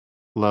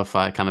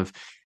lo-fi kind of.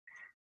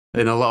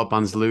 And a lot of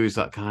bands lose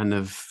that kind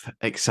of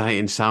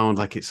exciting sound,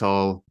 like it's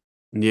all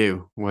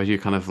new. Whereas you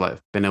kind of like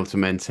been able to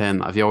maintain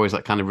that. Have you always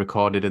like kind of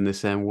recorded in the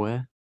same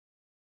way?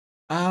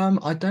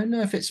 I don't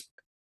know if it's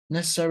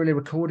necessarily a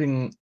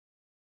recording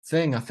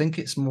thing. I think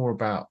it's more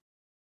about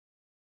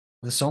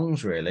the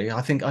songs, really.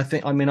 I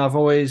mean, I've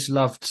always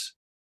loved,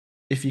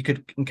 if you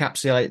could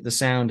encapsulate the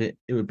sound, it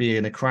would be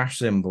in a crash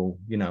cymbal.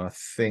 I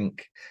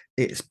think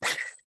it's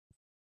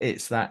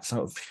it's that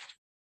sort of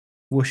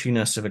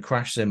whooshiness of a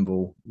crash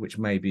cymbal, which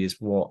maybe is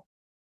what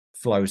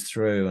flows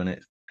through, and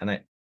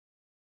it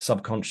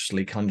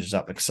subconsciously conjures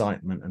up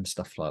excitement and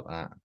stuff like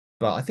that.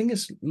 But I think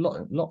it's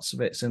lots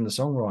of it's in the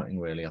songwriting,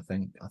 really. I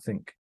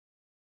think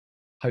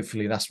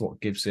hopefully that's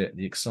what gives it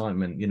the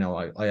excitement.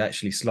 I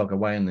actually slog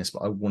away on this,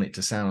 but I want it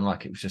to sound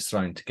like it was just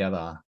thrown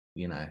together.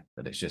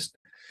 That it's just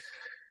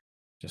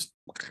just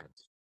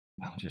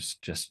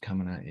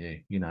coming at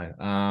you.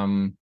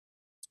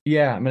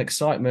 Yeah, I mean,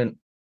 excitement.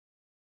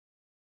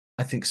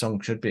 I think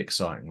songs should be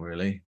exciting,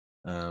 really.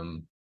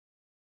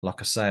 Like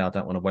I say, I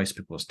don't want to waste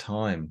people's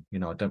time.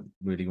 I don't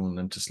really want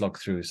them to slog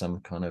through some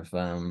kind of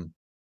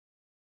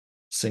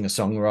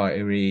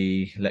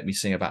singer-songwritery, let me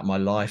sing about my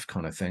life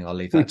kind of thing. I'll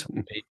leave that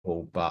to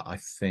people. But I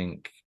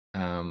think,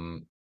 I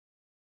mean,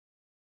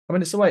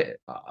 it's the way.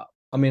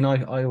 I mean,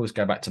 I always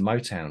go back to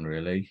Motown.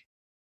 Really,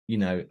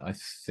 I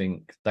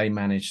think they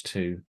managed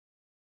to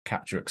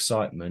capture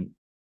excitement.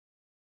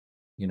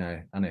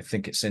 And I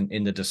think it's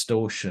in the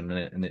distortion,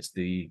 and it's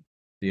the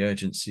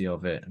urgency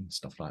of it and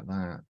stuff like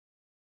that.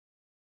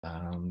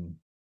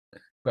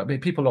 But I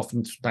mean, people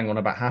often bang on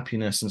about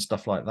happiness and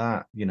stuff like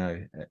that.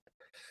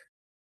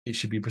 It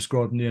should be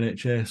prescribed in the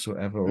NHS or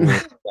whatever.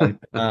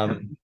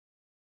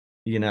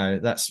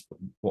 That's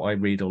what I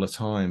read all the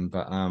time.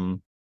 But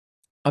I'm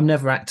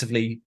never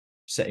actively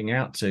setting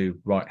out to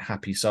write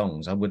happy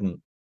songs. I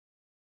wouldn't.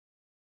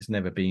 It's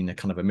never been a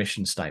kind of a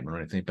mission statement or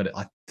anything. But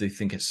I do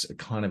think it's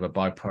kind of a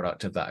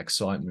byproduct of that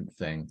excitement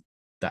thing,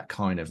 that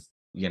kind of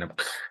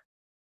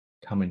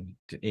coming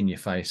in your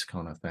face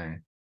kind of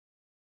thing.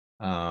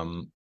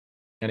 And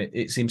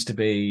it seems to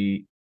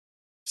be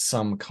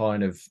some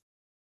kind of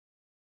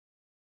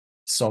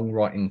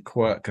songwriting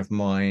quirk of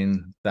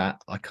mine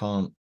that I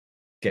can't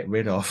get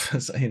rid of.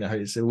 So,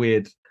 it's a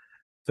weird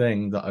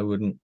thing that I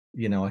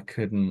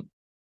couldn't.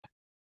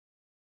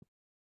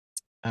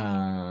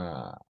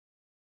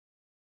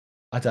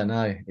 I don't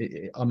know.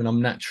 I mean,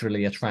 I'm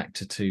naturally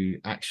attracted to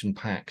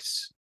action-packed,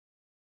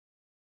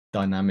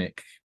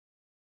 dynamic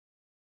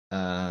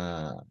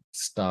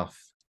stuff.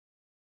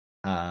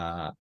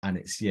 And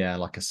it's, yeah,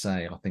 like I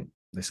say, I think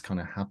this kind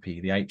of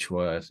happy, the H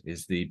word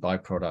is the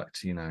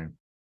byproduct,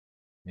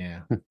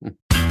 Yeah.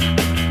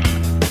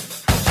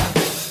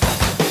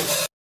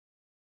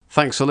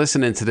 Thanks for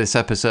listening to this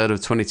episode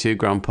of 22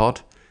 Gram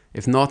Pod.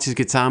 If Naughty's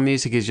guitar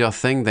music is your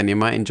thing, then you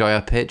might enjoy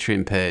our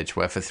Patreon page,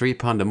 where for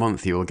 £3 a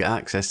month you will get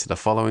access to the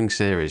following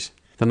series.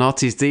 The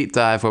Naughty's Deep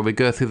Dive, where we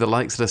go through the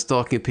likes of the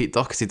Stalking Pete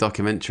Doherty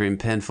documentary in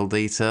painful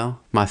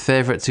detail. My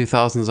favourite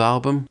 2000s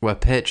album, where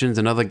patrons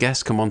and other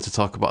guests come on to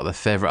talk about their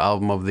favourite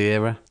album of the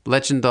era.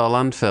 Legend or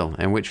Landfill,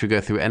 in which we go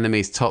through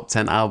Enemy's top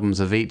 10 albums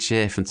of each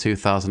year from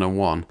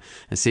 2001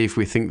 and see if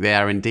we think they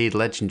are indeed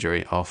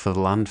legendary or for the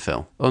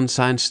landfill.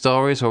 Unsigned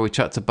Stories, where we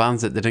chat to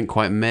bands that didn't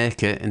quite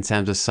make it in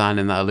terms of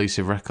signing that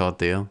elusive record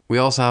deal. We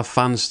also have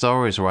Fan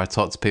Stories, where I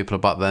talk to people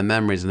about their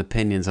memories and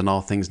opinions on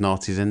all things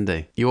Naughty's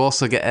indie. You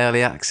also get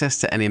early access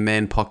to any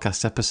main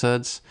podcast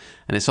episodes,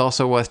 and it's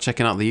also worth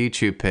checking out the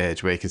YouTube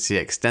page, where you can see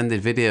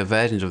extended video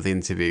versions of the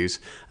interviews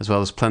as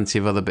well as plenty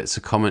of other bits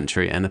of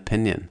commentary and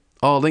opinion.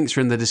 All links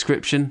are in the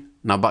description.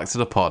 Now back to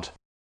the pod.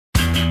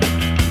 But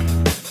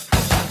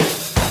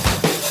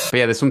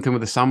yeah, there's something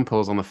with the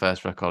samples on the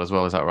first record as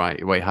well. Is that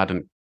right? Where you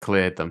hadn't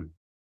cleared them,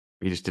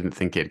 you just didn't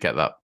think it'd get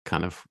that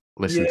kind of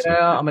listen to.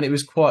 Yeah, I mean, it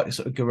was quite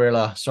sort of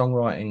guerrilla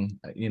songwriting.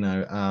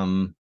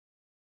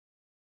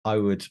 I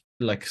would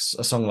like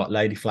a song like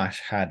Lady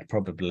Flash had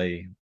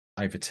probably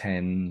over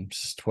 10,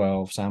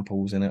 12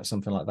 samples in it,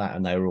 something like that,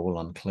 and they were all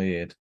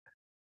uncleared.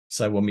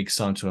 So when we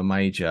signed to a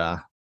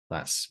major,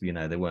 that's,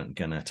 they weren't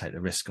going to take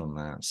the risk on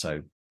that.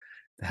 So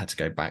they had to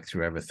go back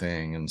through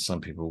everything, and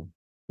some people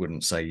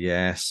wouldn't say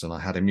yes. And I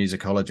had a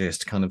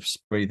musicologist kind of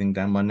breathing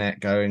down my neck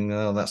going,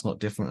 oh, that's not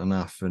different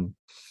enough. And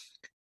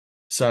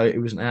so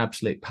it was an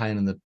absolute pain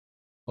in the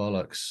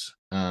bollocks.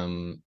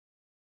 And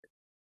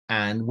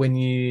when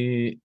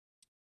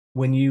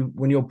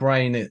your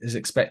brain is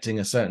expecting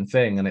a certain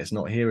thing and it's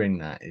not hearing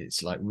that,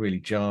 it's like really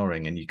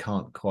jarring, and you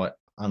can't quite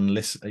you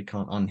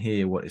can't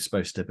unhear what it's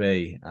supposed to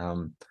be.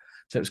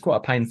 So it was quite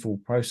a painful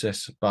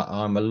process, but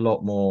I'm a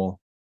lot more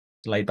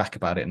laid back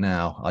about it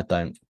now. I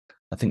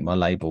think my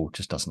label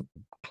just doesn't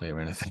clear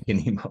anything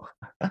anymore.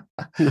 I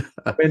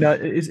mean,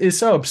 it's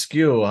so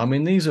obscure. I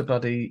mean, these are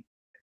bloody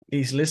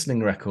East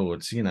listening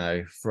records,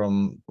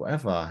 from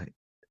whatever.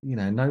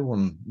 No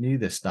one knew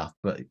this stuff,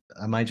 but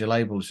a major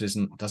label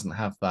doesn't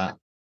have that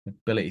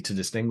ability to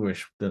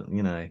distinguish that.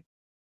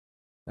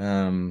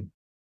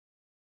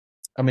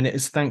 I mean,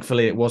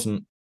 thankfully it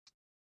wasn't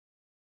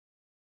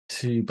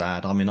too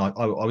bad. I mean, I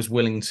was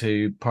willing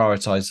to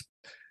prioritize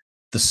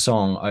the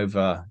song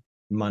over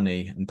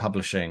money and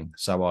publishing,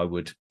 so I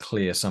would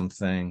clear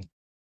something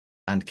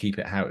and keep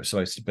it how it was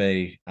supposed to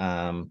be,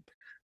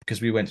 because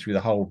we went through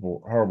the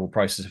horrible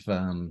process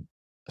of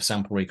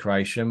sample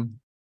recreation,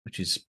 which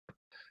is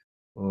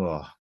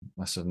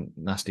that's a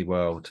nasty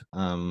world.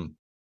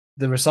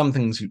 There are some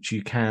things which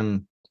you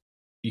can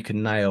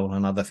nail,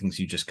 and other things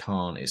you just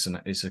can't.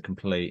 It's a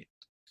complete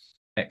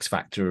X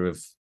factor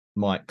of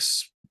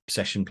mics,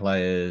 session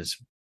players,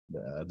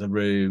 the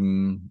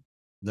room,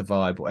 the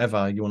vibe,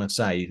 whatever you want to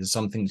say. There's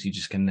some things you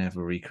just can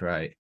never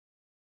recreate.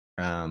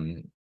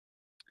 So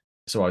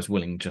I was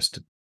willing just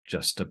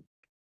to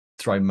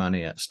throw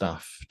money at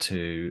stuff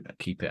to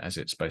keep it as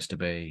it's supposed to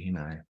be.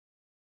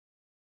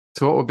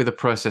 So what would be the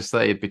process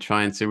there? You'd be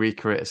trying to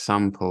recreate a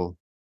sample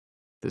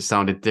that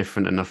sounded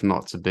different enough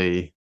not to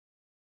be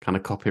kind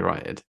of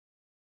copyrighted.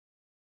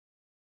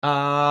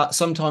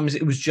 Sometimes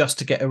it was just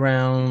to get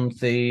around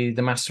the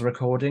master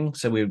recording.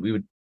 So we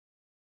would,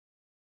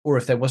 or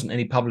if there wasn't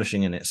any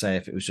publishing in it, say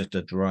if it was just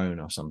a drone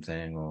or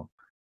something, or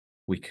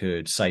we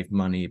could save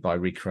money by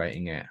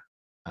recreating it.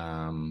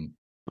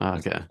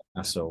 Okay.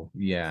 That's all.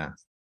 Yeah.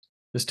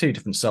 There's two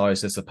different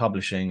sides. There's the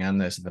publishing and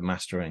there's the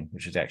mastering,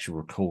 which is the actual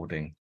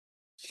recording.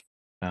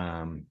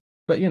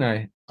 But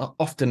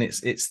often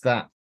it's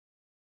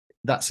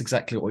that's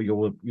exactly what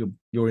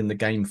you're in the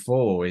game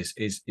for, is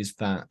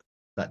that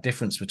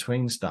difference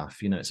between stuff.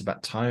 It's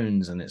about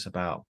tones and it's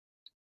about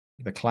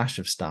the clash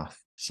of stuff.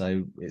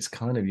 So it's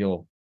kind of,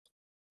 you're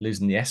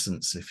losing the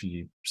essence if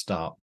you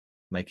start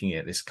making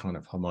it this kind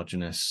of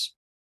homogenous,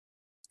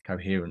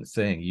 coherent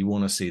thing. You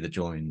want to see the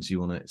joins.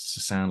 You want it to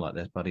sound like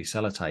there's bloody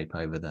sellotape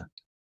over the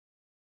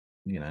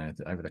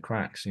over the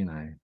cracks.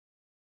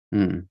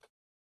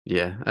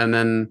 Yeah. And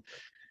then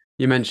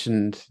you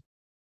mentioned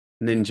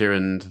Ninja,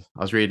 and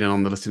I was reading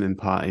on the listening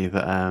party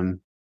that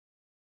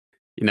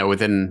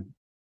within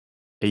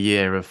a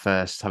year of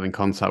first having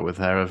contact with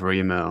her over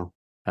email,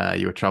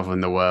 you were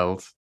traveling the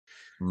world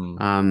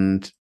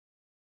and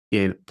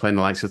playing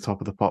the likes of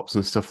Top of the Pops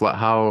and stuff. Like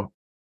how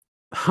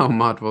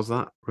mad was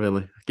that,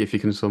 really? If you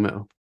can sum it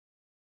up.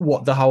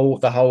 What, the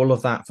whole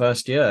of that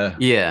first year?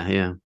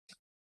 Yeah.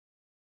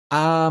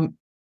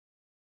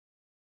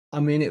 I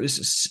mean, it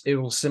was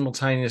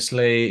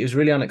simultaneously, it was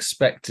really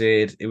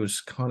unexpected. It was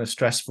kind of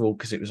stressful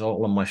because it was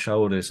all on my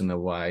shoulders in a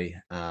way.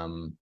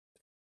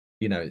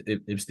 It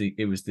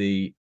was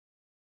the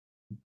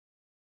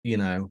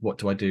what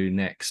do I do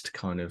next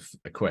kind of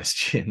a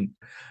question.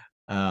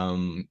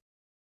 And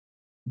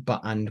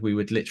we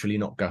would literally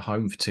not go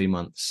home for 2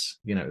 months.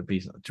 It would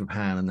be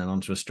Japan and then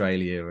on to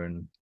Australia,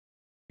 and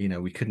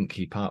we couldn't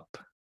keep up.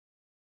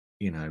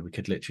 We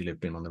could literally have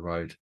been on the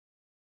road.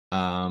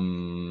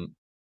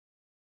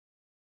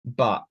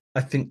 But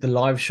I think the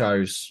live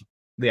shows,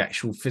 the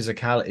actual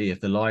physicality of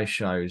the live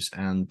shows,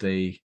 and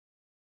the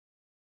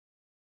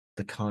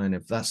kind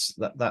of that's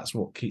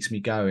what keeps me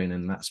going,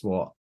 and that's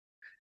what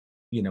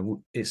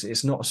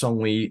it's not a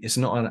song it's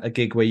not a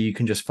gig where you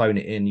can just phone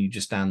it in. You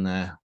just stand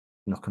there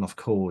knocking off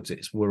chords.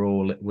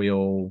 We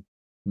all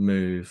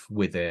move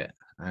with it,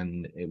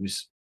 and it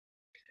was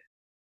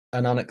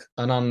an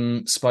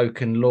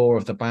unspoken law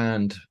of the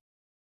band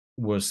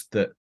was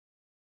that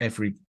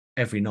every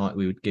night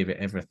we would give it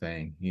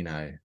everything,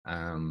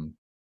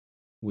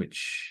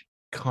 which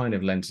kind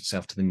of lends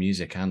itself to the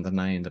music and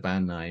the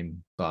band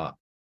name, but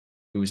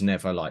it was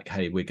never like,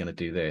 hey, we're going to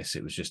do this.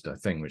 It was just a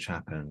thing which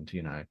happened,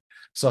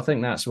 So I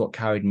think that's what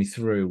carried me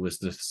through, was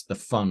the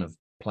fun of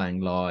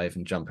playing live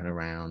and jumping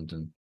around,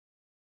 and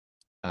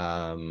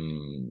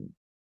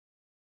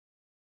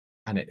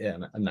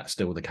and that's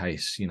still the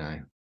case. You know,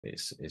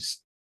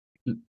 it's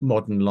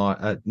modern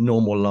life,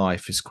 normal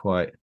life is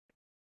quite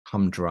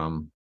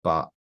humdrum,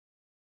 but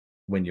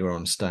when you're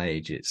on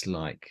stage, it's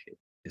like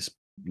it's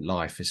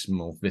life is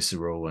more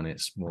visceral and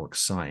it's more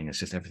exciting. It's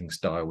just everything's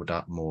dialed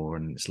up more,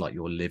 and it's like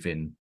you're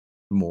living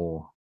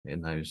more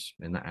in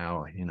that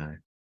hour. You know.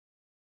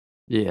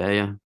 Yeah,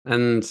 yeah.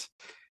 And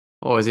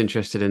always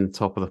interested in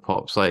Top of the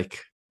Pops.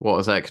 Like, what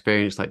was that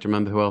experience like? Do you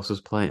remember who else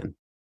was playing?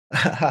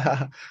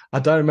 I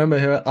don't remember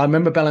who. I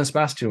remember Bell and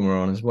Sebastian were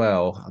on as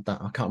well.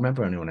 I can't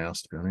remember anyone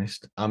else, to be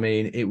honest. I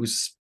mean, it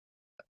was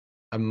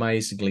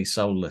amazingly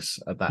soulless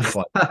at that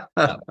point.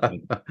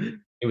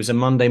 It was a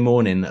Monday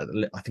morning.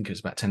 I think it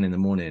was about 10 in the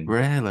morning,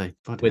 Really?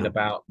 Bloody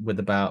hell. with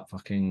about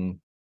fucking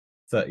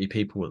 30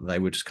 people that they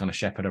would just kind of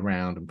shepherd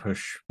around and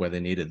push where they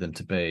needed them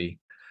to be.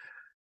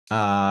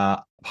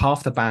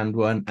 Half the band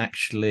weren't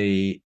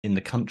actually in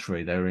the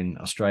country; they were in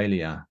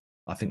Australia.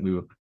 I think we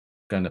were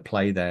going to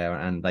play there,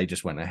 and they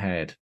just went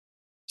ahead.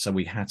 So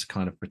we had to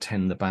kind of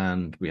pretend the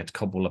band. We had to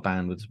cobble a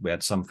band with. We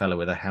had some fellow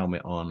with a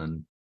helmet on,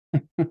 and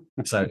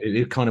so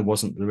it kind of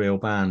wasn't the real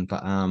band.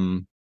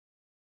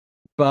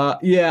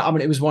 But yeah, I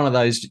mean, it was one of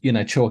those, you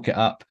know, chalk it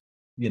up,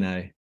 you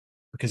know,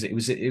 because it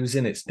was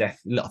in its death.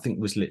 I think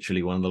it was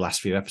literally one of the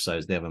last few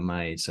episodes they ever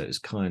made. So it's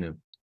kind of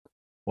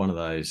one of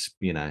those,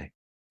 you know,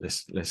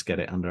 let's get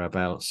it under our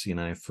belts, you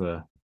know,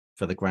 for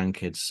the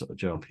grandkids sort of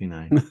job, you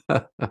know.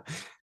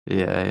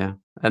 Yeah, yeah.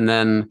 And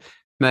then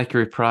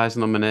Mercury Prize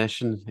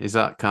nomination, is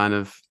that kind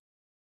of,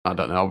 I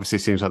don't know, obviously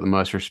seems like the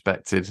most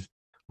respected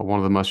or one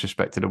of the most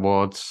respected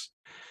awards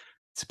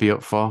to be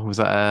up for. Was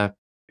that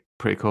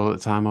pretty cool at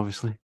the time,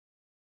 obviously?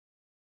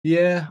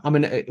 Yeah, I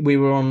mean, we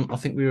were on. I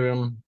think we were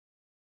on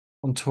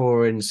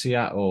tour in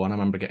Seattle, and I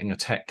remember getting a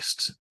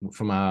text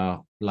from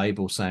our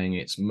label saying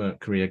it's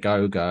Mercury a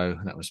go go.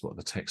 That was what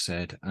the text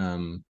said.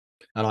 And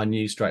I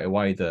knew straight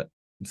away that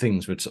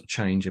things would sort of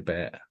change a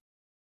bit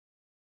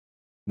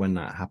when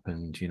that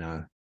happened. You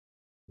know,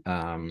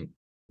 I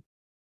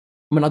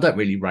mean, I don't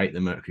really rate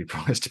the Mercury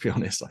Prize, to be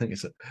honest. I think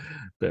it's a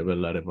bit of a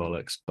load of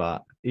bollocks,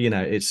 but you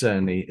know, it's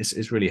certainly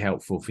it's really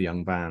helpful for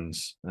young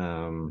bands.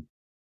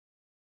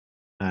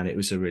 And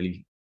it's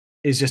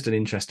just an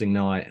interesting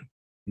night.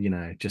 You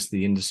know, just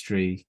the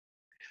industry,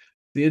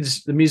 the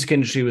music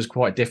industry was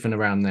quite different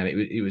around then.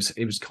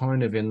 It was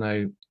kind of in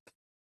though,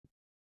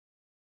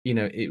 you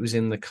know, it was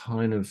in the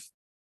kind of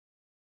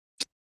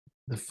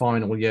the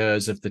final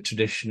years of the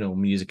traditional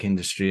music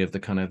industry of the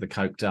kind of the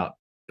coked up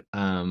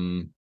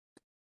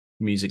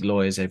music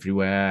lawyers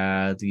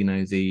everywhere. You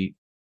know, the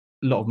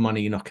lot of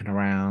money knocking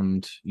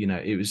around. You know,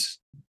 it was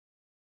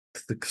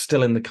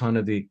still in the kind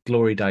of the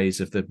glory days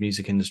of the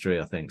music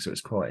industry, I think. So it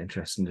was quite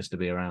interesting just to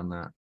be around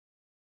that.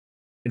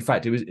 In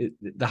fact,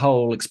 the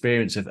whole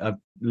experience of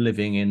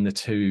living in the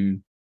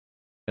two,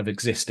 of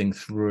existing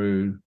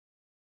through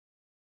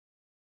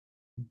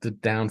the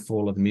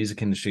downfall of the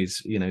music industry is,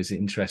 you know, is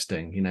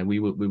interesting. You know, we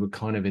were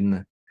kind of in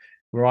the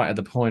right at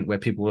the point where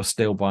people were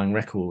still buying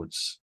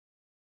records,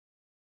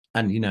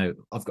 and you know,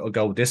 I've got a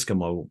gold disc in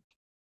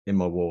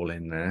my wall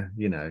in there,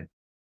 you know,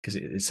 because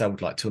it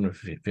sold like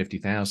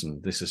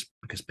 250,000. This is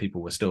because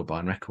people were still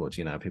buying records.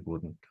 You know, people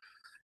wouldn't.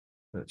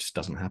 It just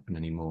doesn't happen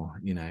anymore.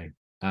 You know.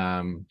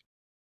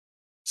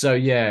 So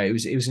yeah, it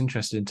was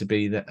interesting to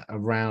be that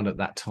around at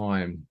that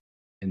time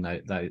in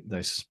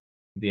those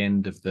the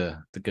end of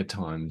the good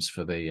times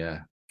for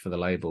the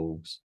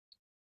labels.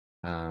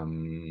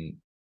 So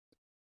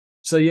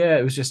yeah,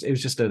 it was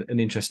just an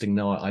interesting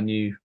night. I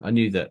knew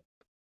that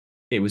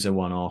it was a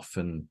one off,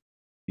 and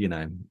you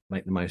know,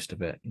 make the most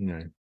of it. You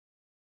know.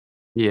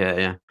 Yeah,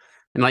 yeah.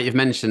 And like you've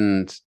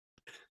mentioned,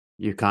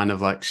 you kind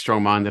of like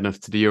strong-minded enough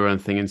to do your own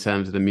thing in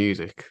terms of the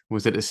music.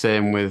 Was it the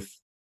same with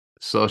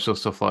social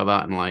stuff like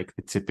that and like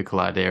the typical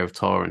idea of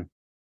touring?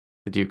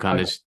 Did you kind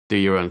of just do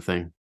your own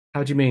thing?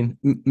 How do you mean,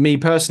 me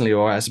personally,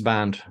 or as a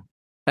band?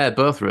 Yeah,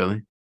 both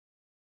really.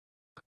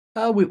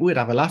 We'd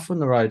have a laugh on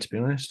the road, to be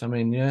honest. I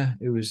mean, yeah,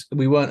 it was.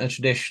 We weren't a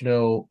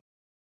traditional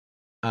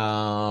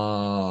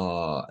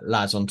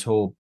lads on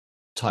tour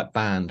type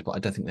band, but I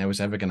don't think that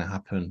was ever going to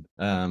happen.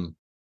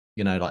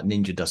 You know, like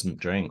Ninja doesn't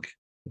drink.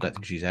 I don't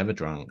think she's ever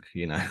drunk.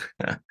 You know,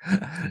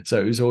 so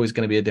it was always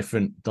going to be a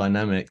different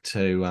dynamic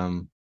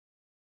to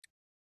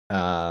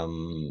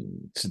the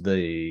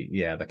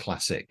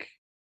classic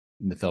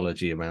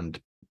mythology around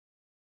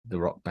the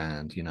rock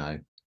band. You know,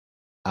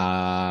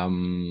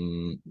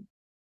 um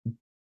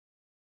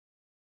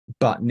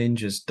but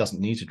Ninjas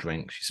doesn't need to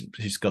drink.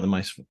 She's got the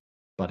most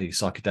bloody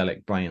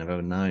psychedelic brain I've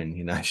ever known.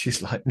 You know,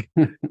 she's like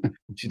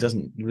she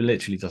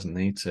literally doesn't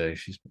need to.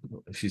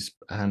 She's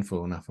a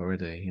handful enough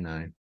already. You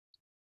know.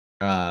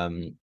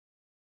 Um.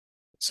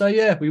 So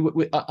yeah,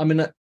 I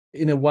mean,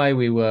 in a way,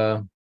 we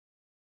were.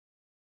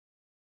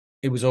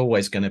 It was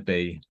always going to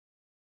be,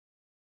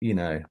 you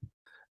know.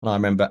 And I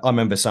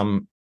remember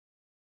some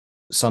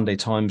Sunday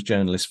Times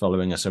journalists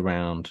following us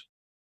around,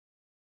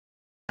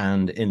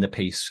 and in the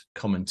piece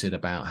commented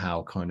about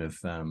how kind of,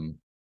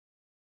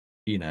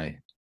 you know,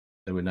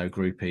 there were no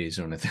groupies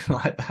or anything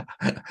like that.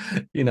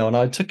 And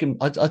I took him.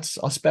 I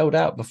spelled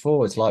out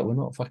before. It's like we're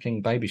not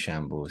fucking baby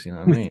shambles. You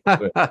know what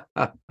I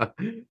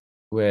mean?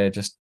 We're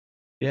just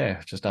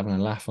just having a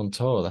laugh on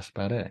tour. That's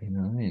about it. You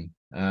know what I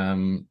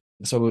mean?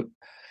 So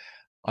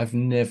I've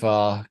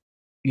never,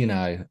 you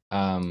know,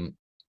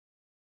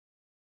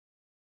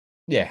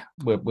 yeah,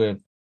 we're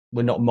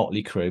not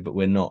Motley Crue, but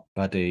we're not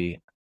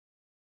Buddy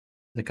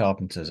the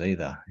Carpenters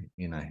either.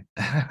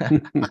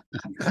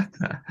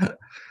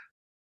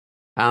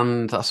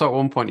 And I saw at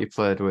one point you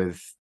played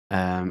with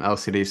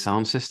LCD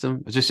Sound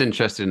System. I was just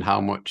interested in how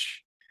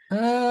much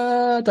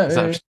I is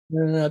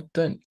that?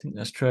 don't think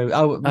that's true.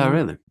 Oh, Oh,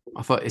 really?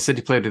 I thought you said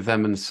you played with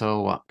them and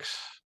Soulwax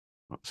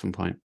at some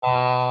point.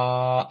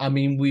 I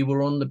mean, we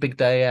were on the big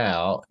day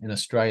out in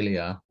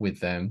Australia with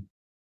them.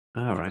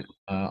 All right.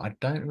 I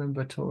don't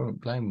remember touring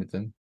playing with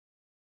them.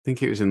 I think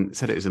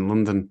said it was in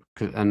London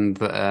and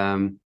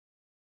that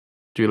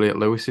Juliet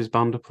Lewis's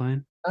band are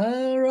playing.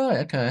 Oh, right,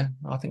 okay.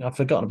 I think I've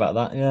forgotten about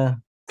that. Yeah,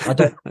 I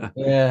don't.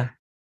 Yeah,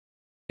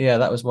 yeah,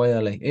 that was way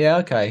early. Yeah,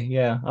 okay,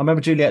 yeah. I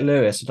remember Juliette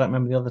Lewis. I don't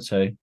remember the other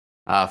two.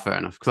 Ah, fair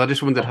enough. Because I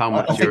just wondered how I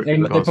much think you they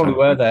go on, probably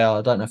sorry. were there.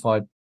 I don't know if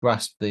I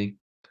grasped the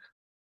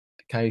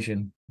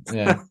occasion.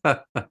 Yeah.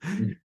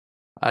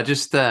 I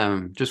just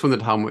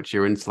wondered how much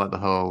you're into like the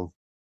whole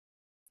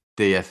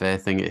DFA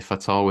thing, if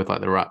at all, with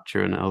like the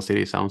Rapture and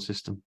LCD Sound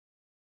System.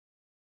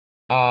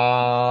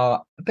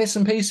 Bits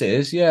and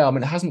pieces. Yeah, I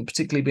mean, it hasn't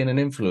particularly been an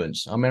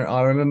influence. I mean,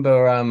 I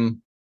remember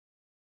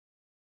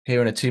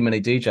hearing a Too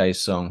Many DJs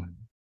song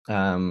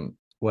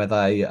where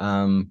they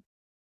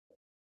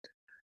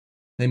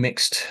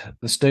mixed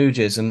the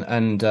Stooges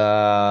and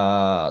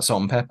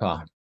Salt and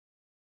Pepper.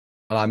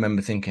 And I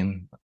remember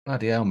thinking,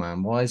 bloody hell,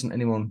 man, why isn't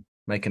anyone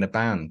making a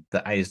band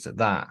that aims at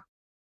that?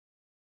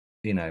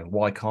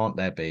 Why can't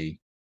there be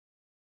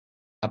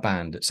a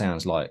band that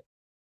sounds like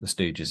the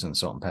Stooges and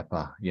Salt and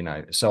Pepper?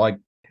 So I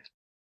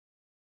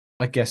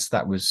guess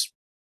that was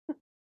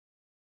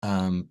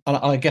and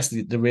I guess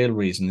the real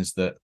reason is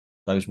that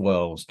those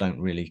worlds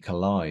don't really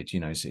collide,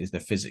 is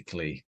they're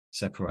physically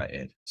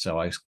separated. So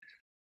I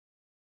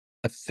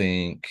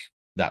think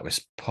that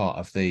was part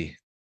of the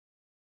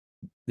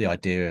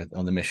idea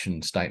on the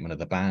mission statement of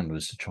the band,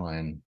 was to try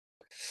and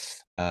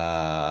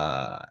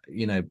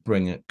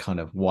bring a kind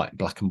of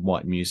black and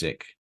white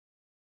music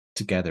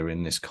together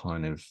in this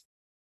kind of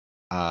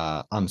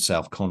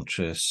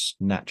unself-conscious,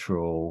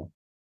 natural,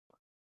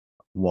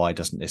 why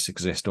doesn't this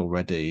exist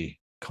already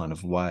kind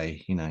of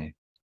way. Yeah,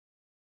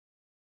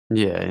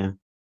 yeah.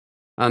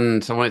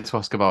 And I wanted to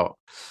ask about,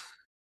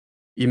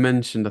 you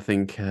mentioned, I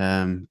think,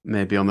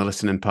 maybe on the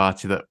listening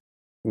party, that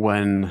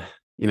when,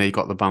 you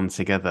got the band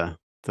together,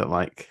 that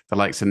like the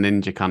likes of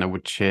Ninja kind of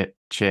would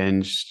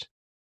change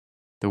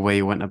the way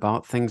you went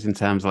about things, in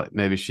terms of like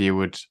maybe she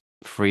would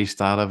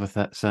freestyle over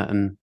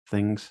certain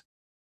things.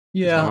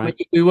 Is that Yeah, I mean,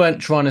 right? we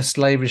weren't trying to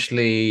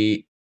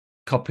slavishly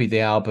copy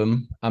the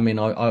album. I mean,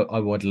 I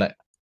would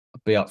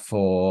be up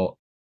for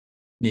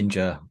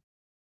Ninja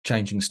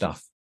changing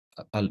stuff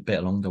a bit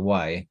along the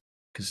way,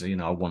 because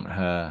I want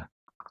her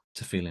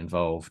to feel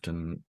involved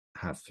and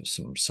have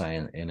some say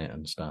in it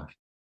and stuff.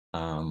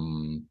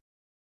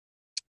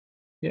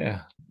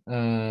 Yeah,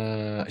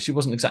 she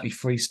wasn't exactly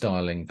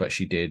freestyling, but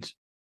she did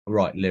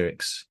write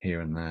lyrics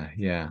here and there.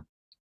 Yeah.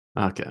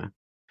 Okay.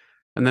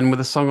 And then with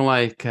a song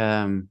like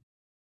A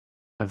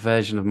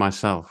Version of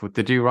Myself,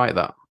 did you write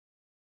that?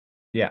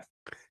 Yeah.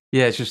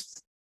 Yeah, it's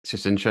just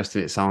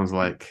interesting. It sounds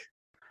like,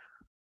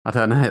 I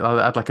don't know, it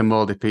had like a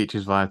Moldy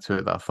Peaches vibe to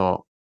it that I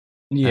thought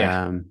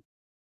Yeah. um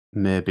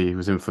maybe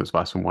was influenced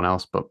by someone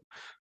else, but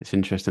it's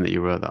interesting that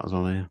you wrote that as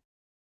well. Yeah.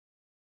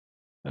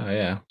 Oh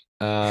yeah.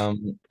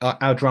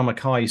 Our drummer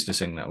Kai used to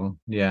sing that one.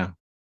 Yeah.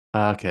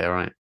 Okay,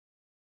 right.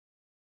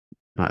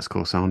 That's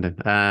cool sounding.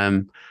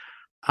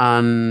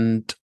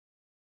 And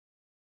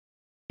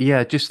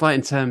yeah, just like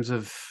in terms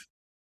of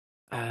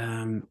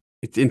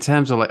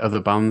like other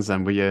bands,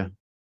 then were you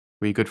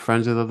good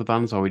friends with other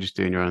bands, or were you just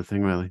doing your own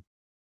thing really?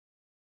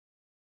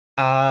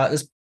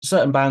 There's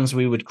certain bands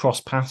we would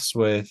cross paths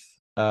with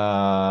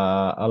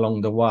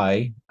along the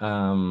way.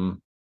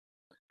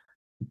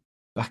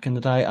 Back in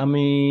the day. I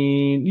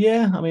mean,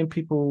 yeah, I mean,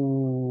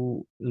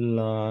 people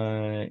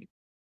like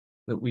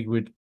that we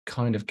would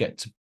kind of get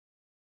to,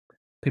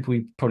 people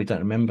we probably don't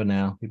remember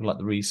now, people like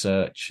The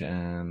Research I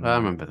and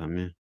remember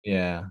them,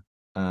 yeah.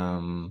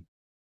 yeah.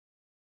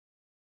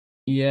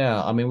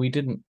 Yeah, I mean, we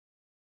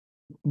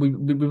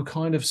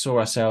kind of saw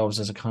ourselves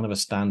as a kind of a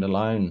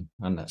standalone,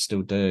 and that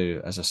still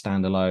do, as a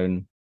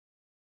standalone,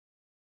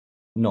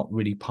 not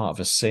really part of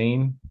a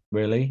scene,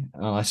 really.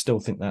 And I still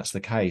think that's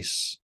the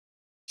case.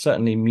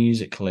 Certainly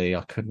musically,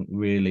 I couldn't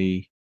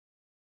really.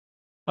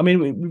 I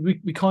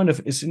mean, we kind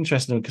of, it's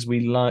interesting because we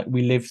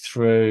lived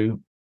through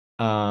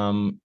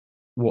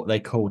what they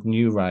called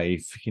new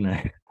rave,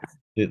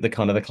 the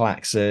kind of the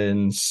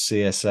Klaxons,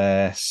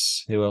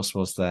 CSS, who else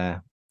was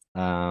there?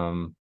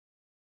 New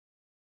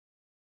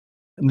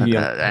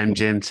Young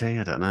MGMT,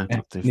 I don't know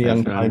if New they're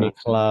Young through any of Pony that.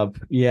 Club.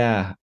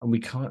 Yeah. And we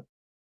can't,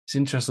 it's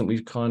interesting,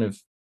 we've kind of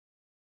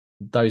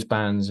those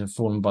bands have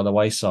fallen by the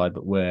wayside,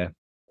 but we're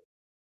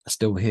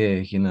still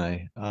here,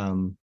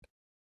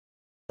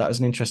 that was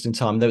an interesting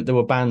time. There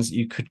were bands that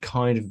you could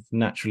kind of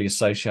naturally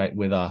associate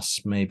with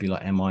us, maybe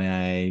like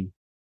MIA,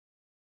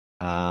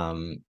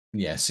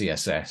 yeah,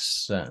 CSS,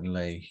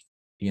 certainly,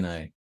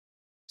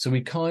 so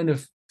we kind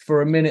of,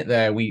 for a minute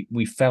there,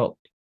 we felt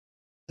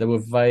there were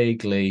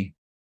vaguely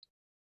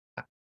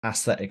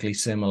aesthetically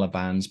similar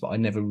bands, but I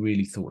never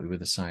really thought we were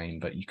the same,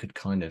 but you could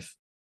kind of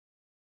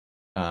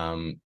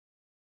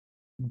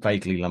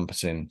vaguely lump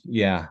us in.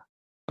 Yeah,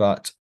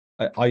 but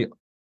I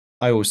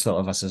always thought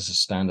of us as a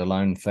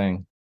standalone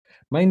thing,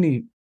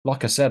 mainly,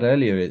 like I said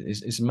earlier,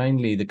 it's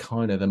mainly the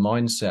kind of the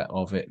mindset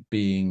of it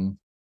being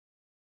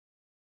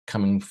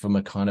coming from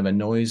a kind of a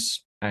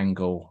noise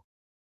angle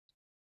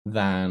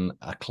than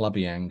a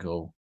clubby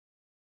angle.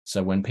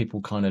 So when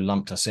people kind of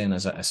lumped us in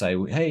as I say,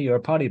 hey, you're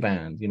a party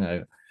band,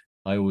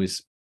 I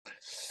always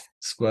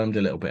squirmed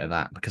a little bit of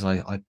that, because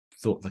I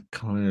thought the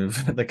kind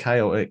of the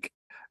chaotic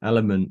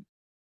element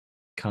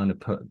kind of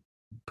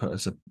put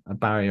us a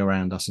barrier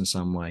around us in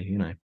some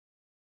way,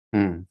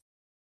 Hmm.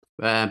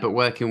 But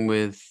working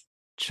with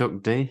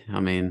Chuck D, I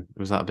mean,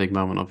 was that a big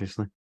moment,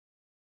 obviously?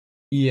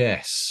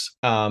 Yes.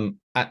 I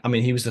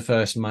mean, he was the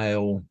first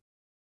male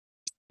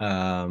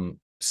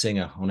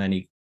singer on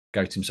any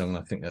Go Team song.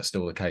 I think that's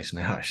still the case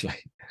now,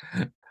 actually.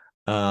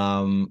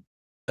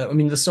 I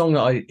mean, the song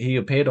that he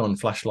appeared on,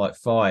 Flashlight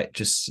Fight,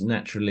 just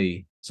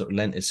naturally sort of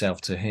lent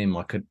itself to him.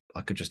 I could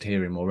just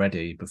hear him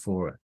already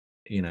before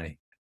it,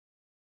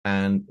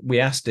 and we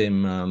asked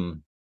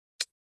him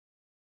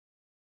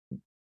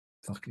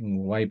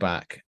fucking way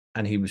back,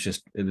 and he was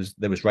just,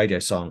 there was radio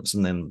silence,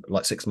 and then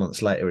like 6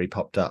 months later he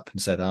popped up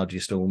and said, "Oh, do you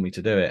still want me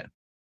to do it?"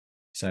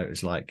 So it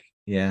was like,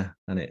 yeah,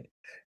 and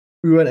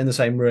we weren't in the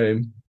same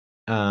room,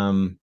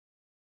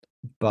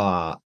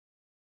 but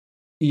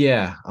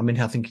yeah, I mean,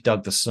 I think he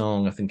dug the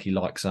song. I think he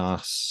likes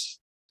us,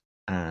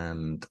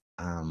 and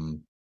I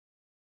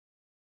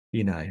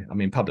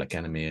mean, Public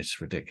Enemy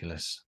is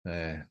ridiculous.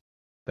 They're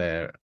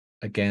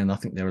again, I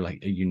think they're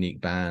like a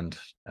unique band.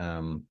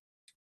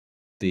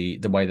 The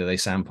way that they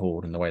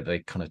sampled and the way that they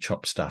kind of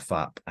chop stuff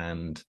up,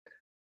 and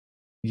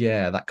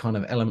yeah, that kind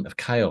of element of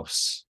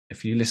chaos.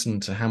 If you listen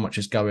to how much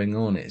is going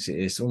on,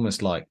 it's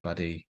almost like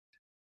bloody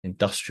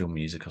industrial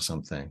music or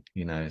something.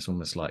 It's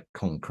almost like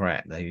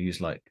concrete. They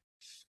use like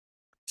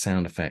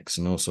sound effects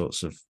and all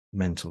sorts of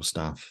mental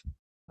stuff.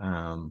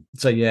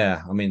 So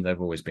yeah, I mean,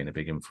 they've always been a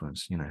big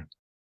influence. Yeah,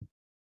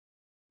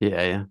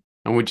 yeah.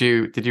 And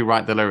did you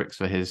write the lyrics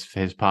for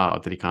his part,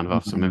 or did he kind of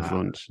have some No,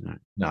 influence? No.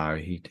 no,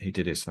 he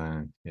did his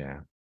thing.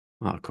 Yeah.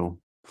 Oh, cool.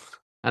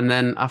 And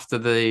then after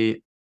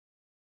the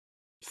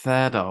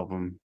third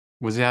album,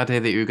 was the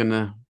idea that you were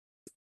gonna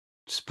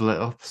split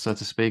up, so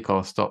to speak,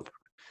 or stop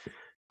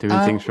doing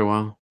Um, things for a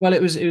while? well,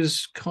 it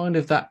was kind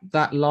of that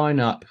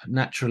lineup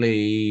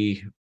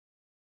naturally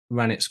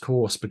ran its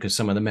course because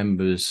some of the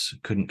members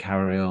couldn't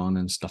carry on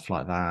and stuff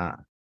like that.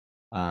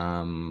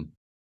 Um,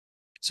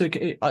 so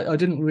I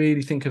didn't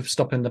really think of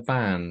stopping the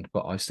band,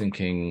 but I was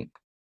thinking,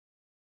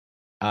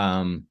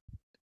 um,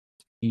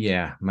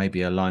 yeah,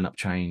 maybe a lineup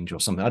change or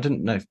something. I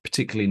didn't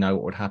particularly know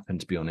what would happen,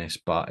 to be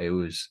honest, but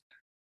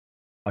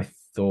I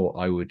thought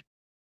I would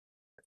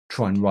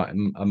try and write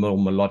a more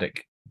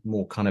melodic,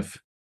 more kind of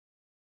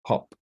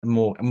pop,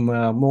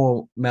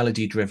 more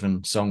melody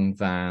driven song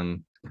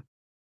than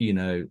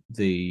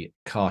the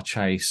car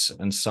chase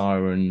and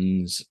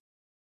sirens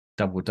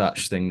double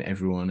dutch thing that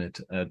everyone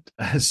had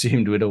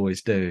assumed we'd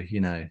always do.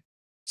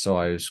 So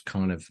I was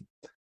kind of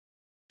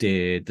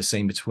did the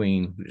Scene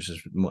Between, which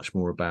is much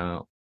more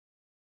about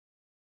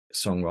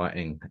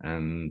songwriting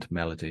and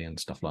melody and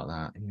stuff like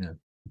that.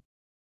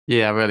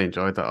 Yeah, I really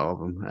enjoyed that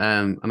album.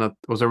 And I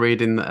was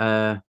reading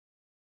that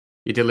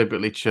you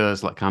deliberately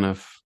chose like kind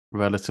of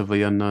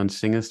relatively unknown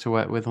singers to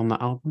work with on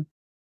that album.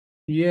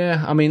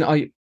 Yeah, I mean,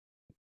 I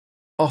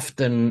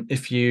often,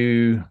 if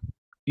you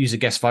use a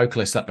guest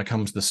vocalist, that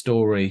becomes the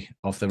story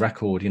of the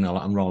record.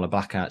 Like on Roller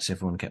Blackouts,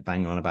 everyone kept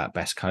banging on about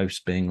Best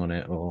Coast being on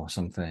it or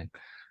something.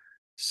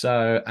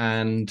 So,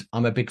 and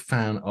I'm a big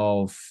fan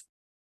of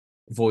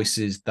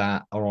voices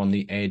that are on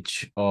the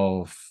edge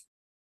of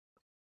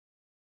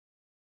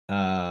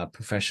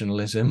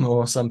professionalism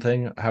or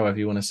something, however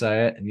you want to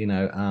say it.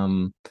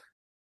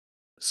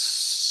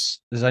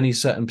 There's only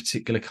certain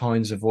particular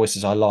kinds of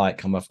voices I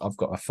like. I've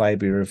got a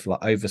phobia of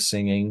like over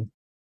singing,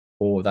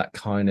 or that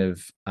kind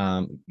of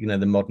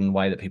the modern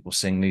way that people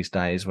sing these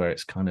days, where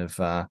it's kind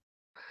of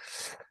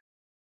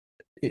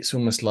it's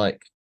almost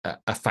like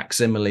a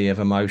facsimile of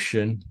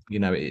emotion.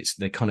 It's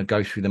they kind of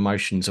go through the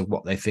motions of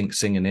what they think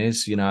singing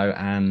is.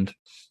 And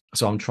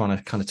so I'm trying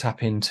to kind of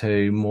tap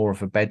into more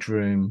of a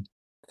bedroom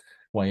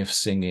way of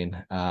singing,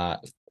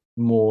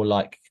 more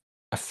like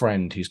a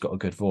friend who's got a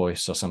good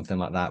voice or something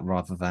like that,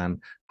 rather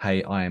than,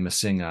 hey, I am a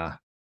singer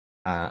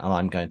and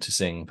I'm going to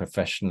sing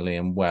professionally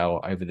and well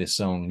over this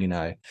song.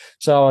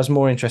 So I was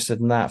more interested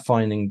in that,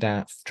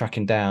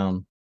 tracking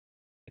down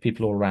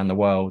people all around the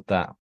world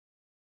that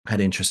had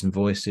interesting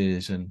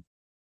voices, and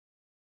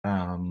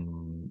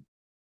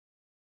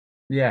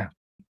yeah,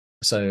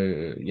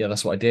 So yeah,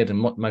 that's what I did, and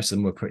most of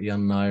them were pretty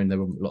unknown. There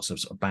were lots of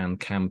sort of band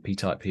campy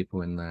type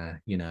people in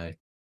there,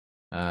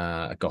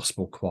 a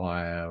gospel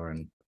choir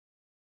and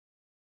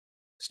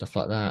stuff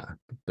like that.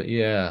 But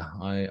yeah,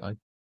 I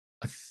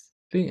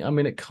think, I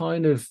mean, it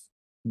kind of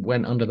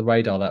went under the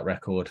radar, that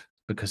record,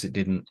 because it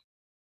didn't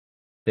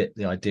fit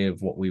the idea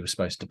of what we were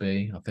supposed to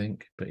be, I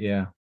think. But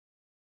yeah.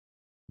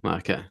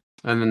 Okay.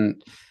 And then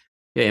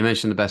yeah, you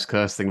mentioned the best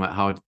curse thing. Like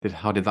how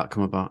did that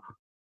come about?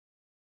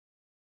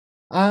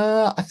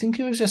 I think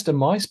it was just a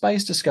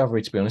MySpace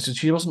discovery, to be honest.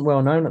 She wasn't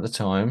well known at the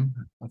time.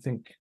 I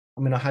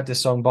mean, I had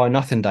this song by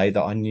Nothing Day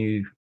that I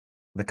knew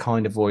the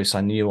kind of voice I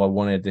knew I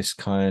wanted, this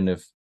kind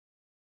of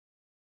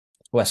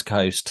West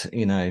Coast,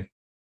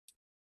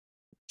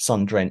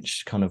 sun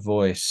drenched kind of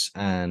voice.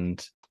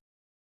 And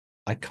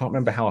I can't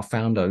remember how I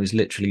found her. It was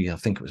literally, I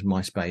think it was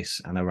MySpace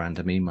and a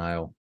random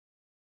email.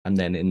 And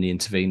then in the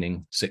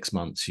intervening 6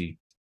 months, she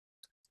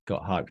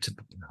got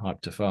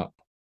hyped to fuck.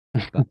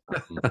 But,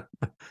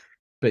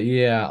 but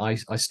yeah,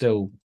 I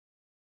still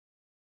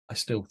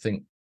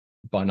think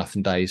By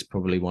Nothing Day is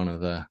probably one of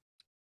the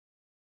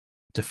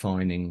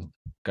defining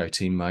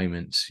go-team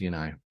moments.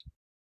 Yeah,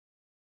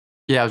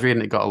 I was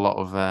reading it got a lot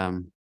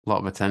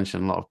of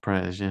attention, a lot of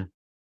praise. Yeah.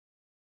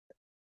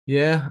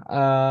 Yeah,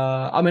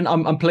 I mean,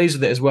 I'm pleased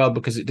with it as well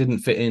because it didn't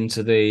fit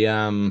into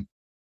the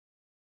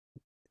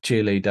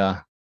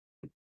cheerleader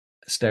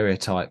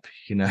stereotype.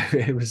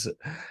 It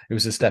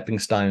was a stepping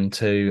stone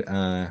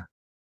to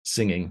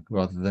singing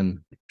rather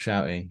than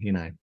shouting.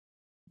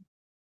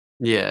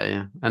 Yeah,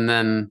 yeah. And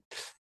then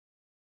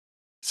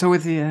so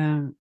with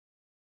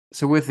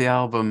the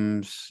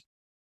albums,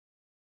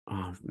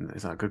 oh,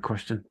 is that a good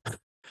question? I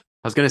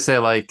was gonna say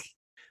like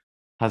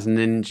has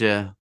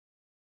Ninja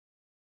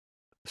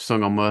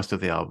sung on most of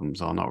the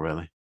albums or not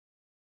really?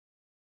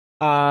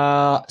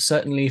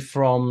 Certainly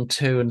from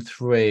 2 and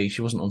 3.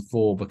 She wasn't on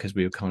 4 because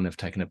we were kind of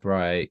taking a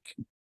break,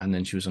 and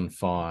then she was on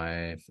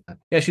 5.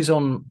 Yeah, she's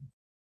on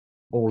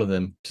all of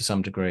them to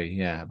some degree.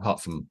 Yeah,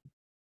 apart from,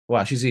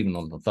 well, she's even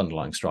on the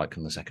Thunderlying Strike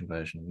on the second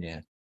version.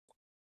 Yeah,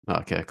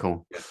 Okay,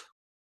 cool.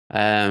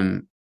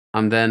 Um,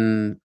 and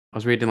then I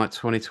was reading like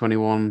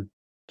 2021,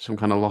 some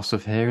kind of loss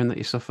of hearing that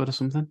you suffered or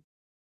something.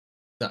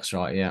 that's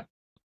right. Yeah.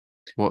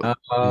 What? Yeah,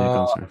 Uh, go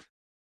on, sorry.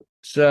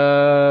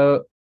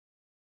 so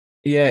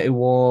yeah, it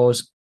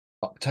was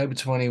October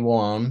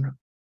 21,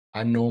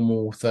 a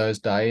normal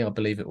Thursday, I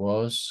believe it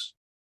was.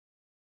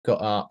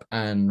 Got up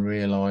and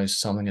realized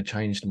something had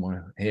changed in my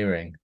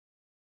hearing,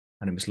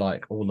 and it was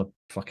like all the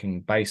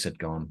fucking bass had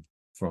gone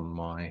from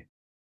my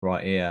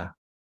right ear,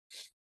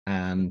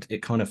 and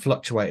it kind of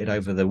fluctuated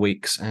over the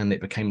weeks, and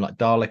it became like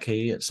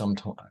Dalek-y at some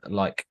time,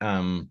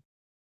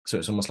 so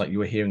it's almost like you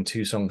were hearing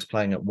two songs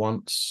playing at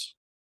once,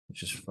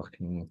 which is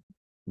fucking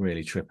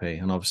really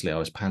trippy. And obviously I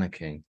was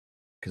panicking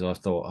because I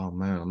thought, oh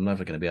man, I'm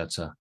never going to be able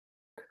to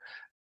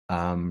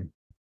um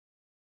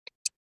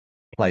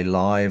play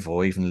live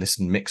or even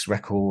listen mixed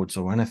records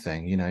or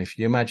anything. If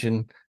you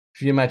imagine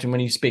when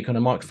you speak on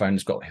a microphone,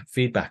 it's got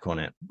feedback on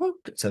it,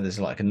 so there's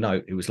like a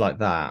note. It was like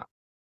that.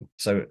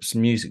 So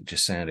some music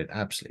just sounded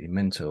absolutely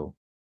mental.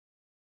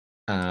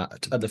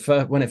 At the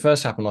first, when it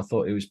first happened, I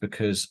thought it was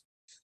because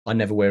I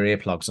never wear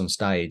earplugs on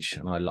stage,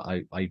 and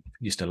I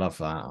used to love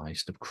that. I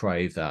used to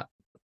crave that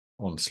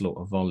onslaught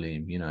of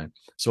volume.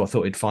 So I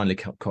thought it finally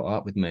caught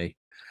up with me,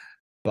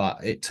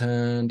 but it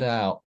turned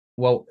out,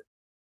 well,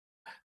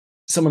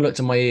 someone looked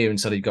at my ear and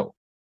said he got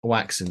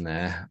wax in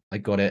there. I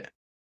got it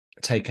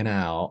taken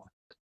out,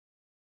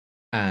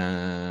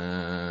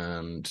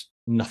 and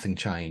nothing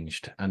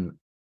changed. And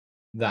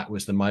that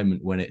was the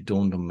moment when it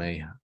dawned on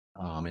me,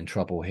 oh, I'm in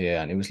trouble here.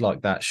 And it was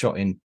like that shot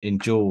in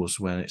Jaws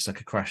when it's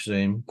like a crash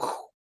zoom,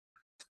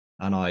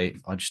 and I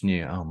just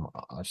knew.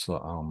 I just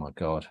thought, oh my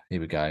god, here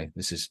we go.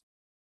 This is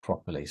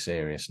properly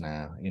serious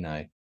now.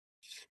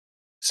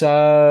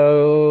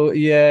 So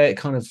yeah, it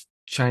kind of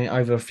changed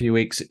over a few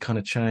weeks. It kind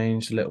of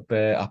changed a little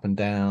bit, up and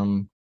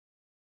down,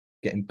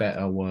 getting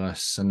better,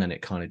 worse, and then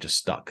it kind of just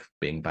stuck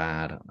being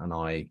bad.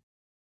 And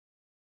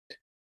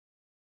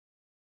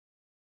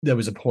there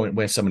was a point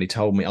where somebody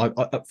told me,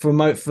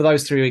 for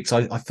those 3 weeks,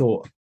 I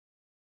thought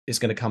it's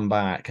going to come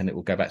back and it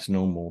will go back to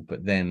normal.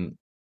 But then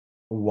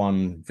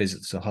one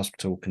visit to the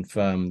hospital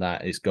confirmed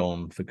that it's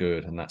gone for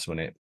good, and that's when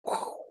it.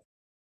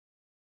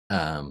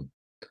 Um,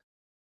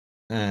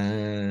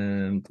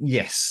 and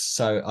yes,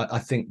 so I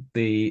think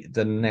the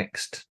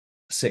next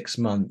 6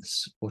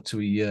 months or to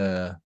a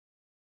year,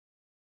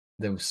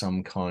 there was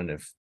some kind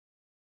of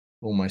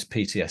almost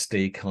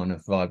PTSD kind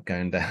of vibe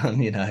going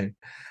down,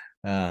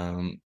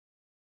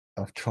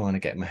 of trying to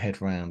get my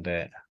head around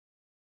it.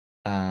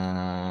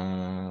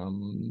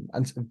 And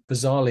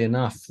bizarrely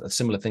enough, a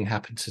similar thing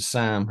happened to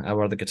Sam,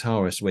 our other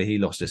guitarist, where he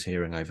lost his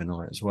hearing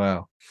overnight as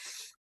well.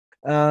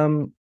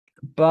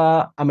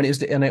 But I mean,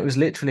 it was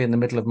literally in the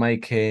middle of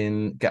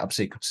making Get Up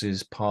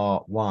Sequences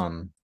Part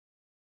 1.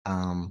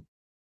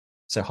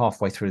 So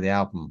halfway through the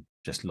album,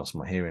 just lost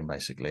my hearing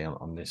basically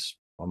on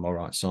my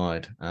right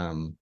side.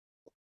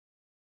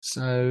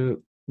 So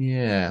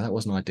yeah, that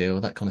wasn't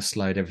ideal. That kind of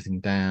slowed everything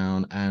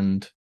down,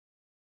 and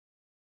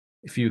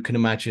if you can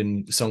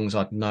imagine songs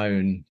I'd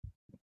known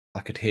I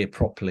could hear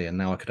properly, and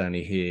now I could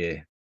only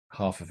hear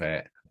half of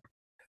it.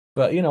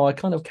 But I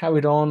kind of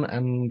carried on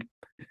and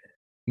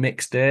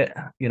mixed it,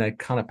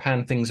 kind of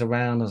panned things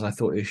around as I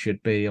thought it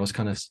should be. I was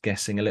kind of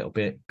guessing a little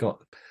bit, got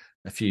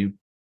a few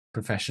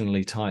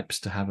professionally types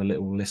to have a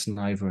little listen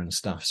over and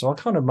stuff. So I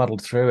kind of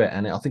muddled through it,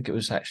 and I think it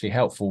was actually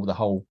helpful, the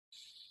whole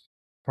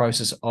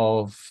process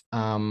of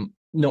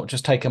not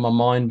just taking my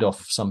mind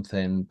off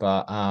something,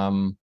 but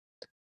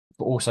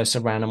also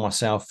surrounding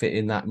myself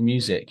in that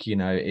music.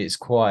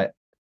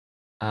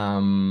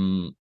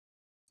 Um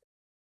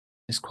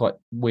it's quite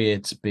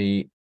weird to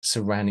be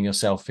surrounding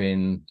yourself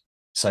in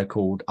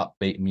so-called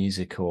upbeat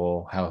music,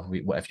 or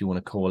whatever you want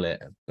to call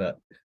it, but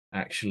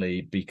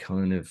actually be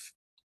kind of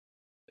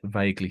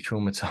vaguely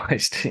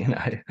traumatized.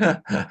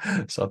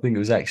 So I think it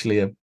was actually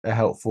a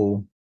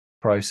helpful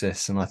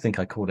process, and I think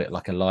I called it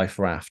like a life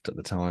raft at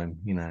the time.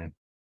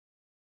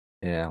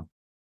 Yeah.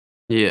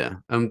 Yeah.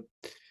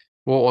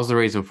 What was the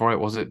reason for it?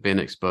 Was it being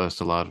exposed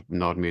to loud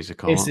nod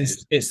music or It's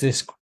what?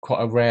 this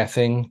quite a rare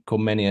thing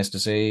called Meniere's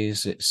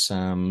disease.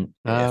 Oh,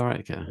 right,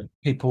 okay.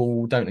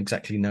 People don't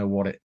exactly know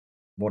what it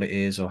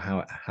is or how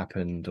it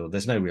happened, or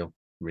there's no real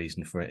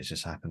reason for it. It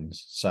just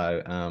happens.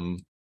 So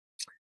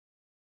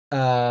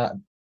uh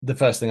the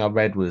first thing I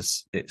read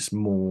was it's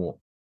more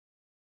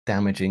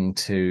damaging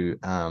to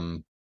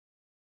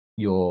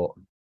your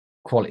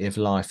quality of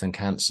life than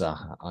cancer.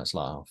 It's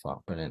like, oh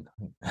fuck, brilliant.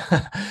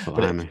 But it,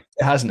 Blimey.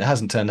 it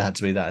hasn't turned out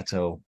to be that at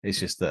all. It's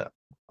just that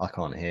I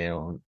can't hear,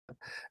 or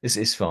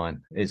it's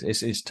fine.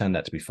 It's turned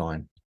out to be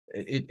fine.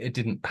 It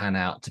didn't pan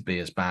out to be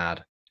as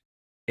bad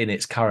in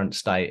its current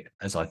state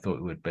as I thought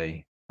it would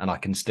be. And I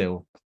can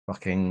still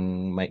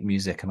fucking make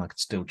music, and I can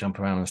still jump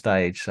around on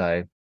stage.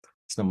 So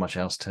it's not much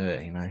else to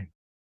it.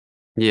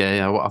 Yeah,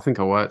 yeah. Well, I think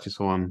I worked with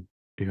someone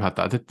who had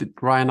that. Did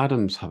Ryan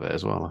Adams have it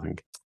as well, I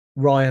think?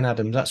 Ryan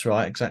Adams, that's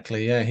right,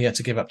 exactly. Yeah, he had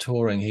to give up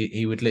touring.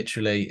 He would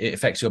literally, it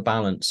affects your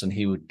balance, and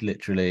he would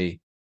literally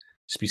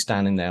just be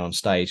standing there on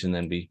stage and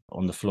then be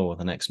on the floor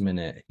the next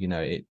minute.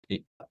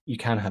 It you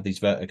can have these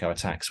vertigo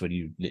attacks where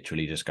you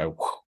literally just go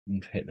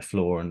and hit the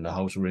floor and the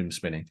whole room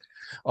spinning.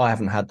 I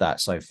haven't had that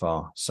so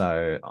far,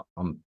 so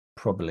I'm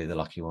probably the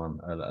lucky one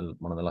of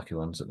the lucky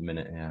ones at the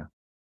minute. Yeah,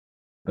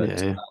 Yeah,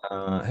 but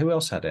yeah. who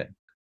else had it?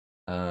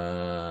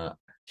 Uh,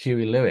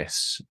 Huey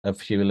Lewis of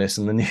Huey Lewis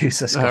and the News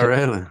has got Oh, it.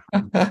 really?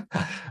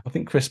 I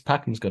think Chris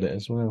Patton's got it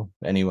as well.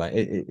 Anyway,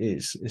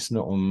 it's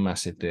not a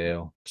massive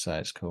deal, so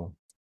it's cool.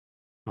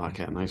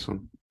 Okay, nice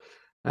one.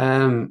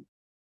 Um,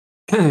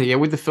 yeah,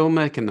 with the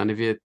filmmaking then, have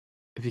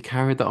you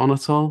carried that on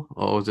at all?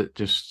 Or was it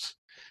just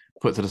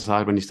put to the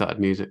side when you started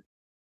music?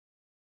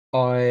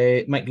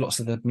 I make lots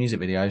of the music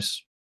videos,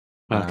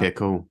 uh, Okay,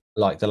 cool.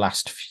 like the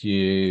last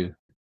few,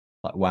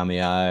 like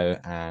Whammy-O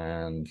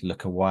and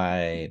Look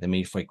Away, the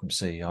Me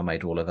Frequency. I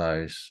made all of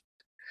those,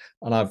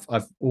 and I've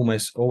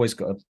almost always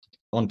got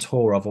on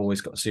tour. I've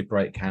always got a Super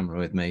 8 camera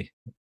with me.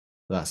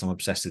 I'm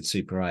obsessed with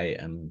Super 8,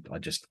 and I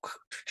just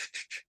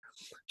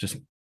just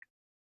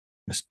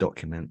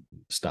document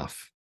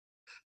stuff.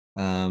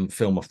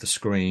 Film off the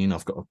screen.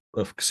 I've got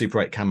a Super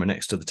 8 camera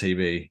next to the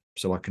TV,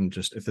 so I can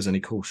just, if there's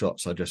any cool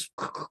shots, I just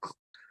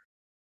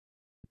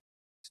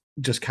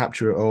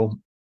capture it all.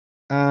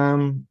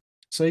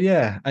 So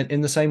yeah, and in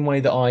the same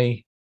way that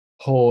I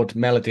hoard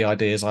melody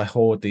ideas, I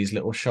hoard these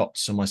little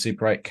shots on my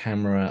Super 8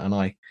 camera, and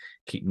I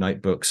keep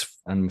notebooks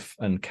and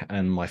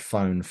my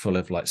phone full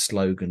of like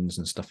slogans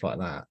and stuff like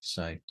that.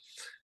 So I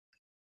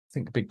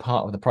think a big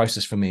part of the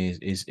process for me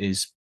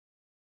is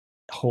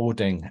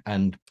hoarding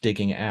and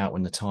digging it out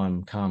when the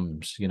time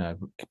comes.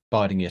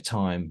 Biding your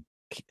time,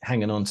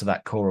 hanging on to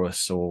that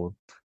chorus or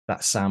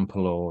that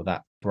sample or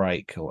that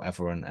break or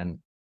whatever, and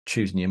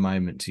choosing your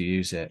moment to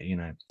use it.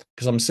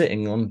 Because I'm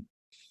sitting on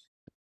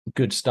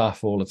good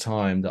stuff all the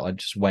time that I'm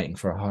just waiting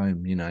for a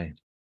home,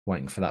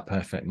 waiting for that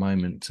perfect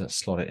moment to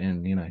slot it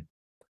in.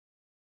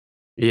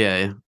 Yeah,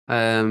 yeah.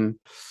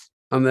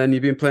 And then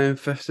you've been playing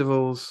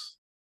festivals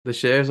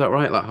this year, is that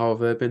right? Like, how have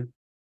they been?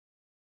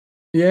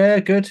 Yeah,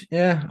 good.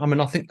 Yeah. I mean,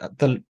 I think that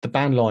the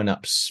band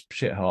lineup's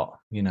shit hot,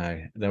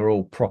 they're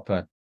all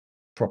proper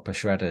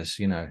shredders.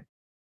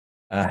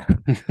 Uh,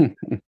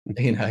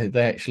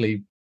 they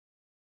actually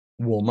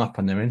warm up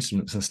on their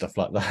instruments and stuff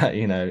like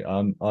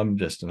that. I'm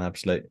just an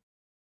absolute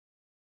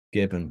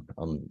gibbon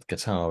on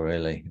guitar,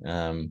 really.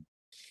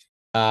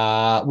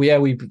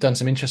 We've done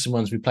some interesting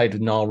ones. We played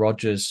with Nile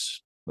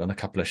Rodgers on a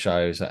couple of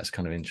shows. That's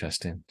kind of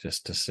interesting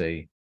just to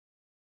see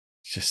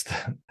just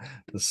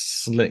the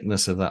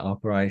slickness of that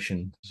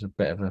operation. It's a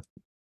bit of a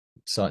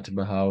sight to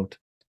behold.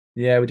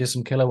 Yeah, we did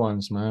some killer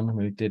ones, man.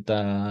 We did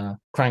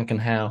Crank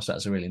and House.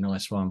 That's a really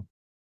nice one. Have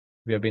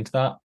you ever been to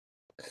that?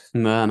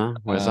 No, no.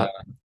 Where's Uh,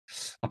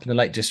 that? Up in the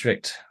Lake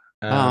District.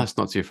 Oh, Um, that's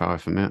not too far away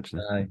from me,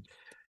 actually. uh,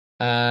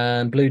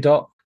 and Blue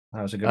Dot.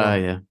 That was a good Oh,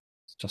 one. yeah.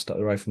 It's just up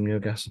the road from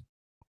Newcastle.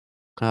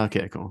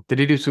 Okay, cool. Did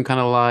he do some kind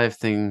of live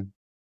thing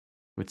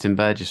with Tim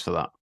Burgess for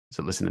that? It's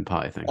a listening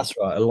party thing. That's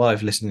right, a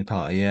live listening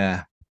party.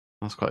 Yeah,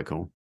 That's quite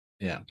cool.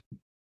 yeah.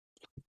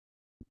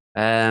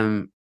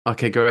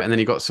 Okay, great. And then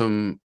you got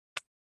some.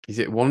 is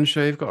it one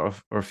show you've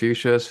got, or a few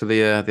shows for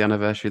the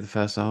anniversary of the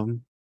first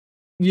album?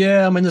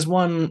 Yeah, I mean, there's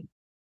one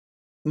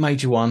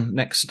major one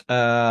next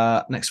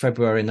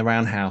February in the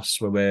Roundhouse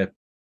where we're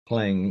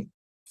playing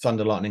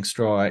Thunder Lightning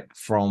Strike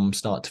from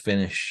start to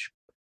finish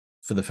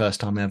for the first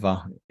time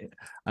ever,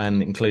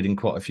 and including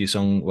quite a few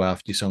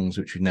songs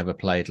which we've never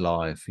played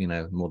live. You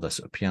know, more the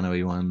sort of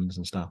piano-y ones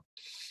and stuff.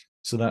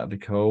 So that'd be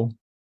cool.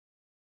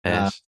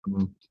 Yes.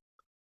 Um,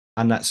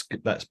 and that's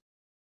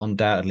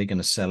undoubtedly going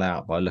to sell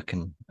out by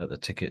looking at the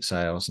ticket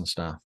sales and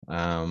stuff.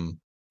 So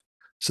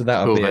It's a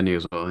that'll cool be venue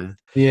as well,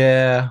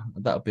 yeah.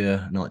 that'll be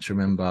a night to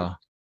remember.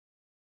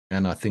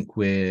 And I think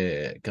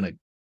we're gonna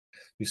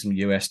do some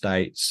US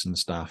dates and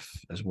stuff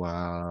as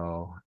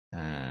well.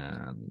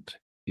 And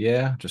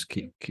yeah, just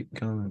keep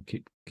going,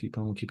 keep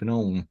on keeping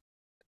on.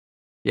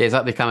 Yeah, is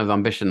that the kind of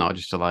ambition now,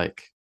 just to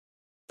like,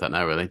 don't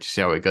know really, just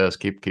see how it goes,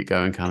 keep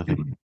going kind of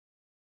thing?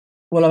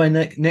 Well, I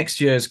mean,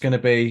 next year is going to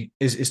be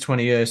is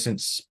 20 years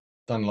since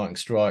Done Lightning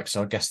Strike,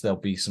 so I guess there'll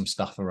be some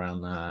stuff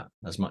around that.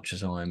 As much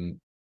as I'm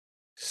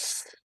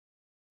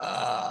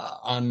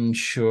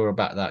unsure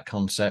about that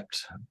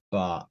concept,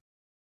 but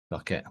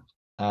fuck it.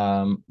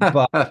 Um,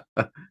 but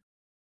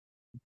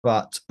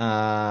but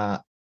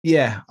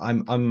yeah,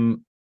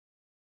 I'm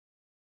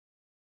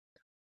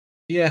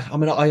yeah. I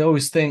mean, I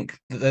always think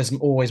that there's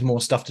always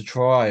more stuff to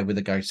try with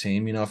the Go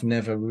team. You know, I've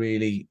never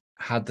really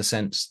had the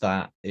sense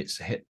that it's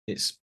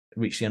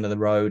reached the end of the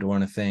road or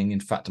anything. In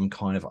fact, I'm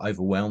kind of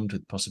overwhelmed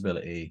with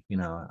possibility. You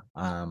know,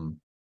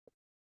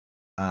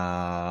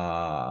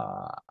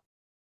 uh,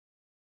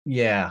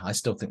 yeah, I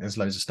still think there's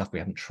loads of stuff we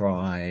haven't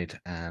tried,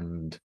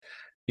 and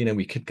you know,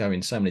 we could go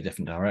in so many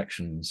different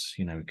directions.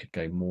 You know, we could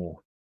go more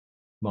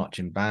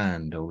marching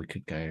band, or we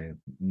could go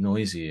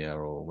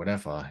noisier, or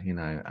whatever. You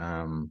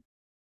know,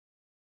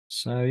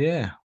 so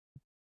yeah,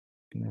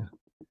 yeah.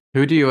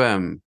 Who do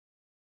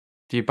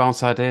you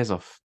bounce ideas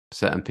off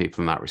certain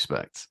people in that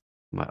respect,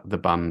 like the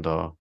band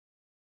or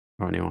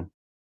anyone?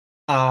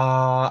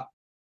 Uh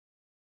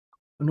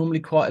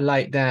normally quite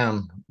late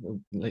down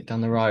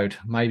the road.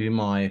 Maybe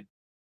my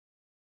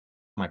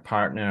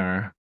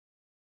partner,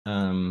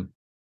 um,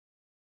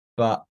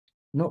 but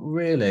not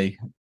really.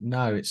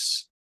 No,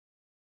 it's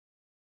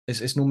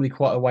normally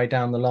quite a way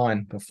down the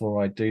line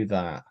before I do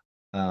that.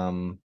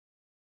 Um,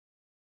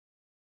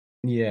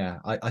 yeah,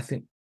 I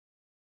think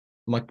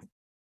my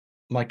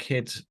my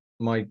kid,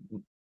 my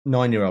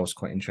 9-year old is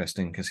quite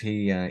interesting because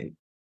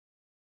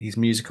he's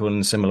musical in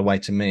a similar way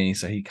to me.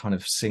 So he kind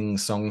of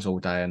sings songs all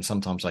day, and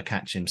sometimes I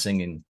catch him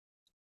singing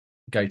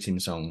Go Team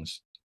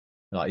songs.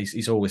 Like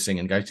he's always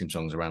singing Go Team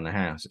songs around the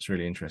house. It's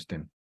really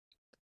interesting.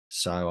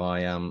 So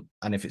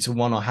and if it's a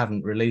one I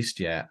haven't released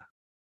yet,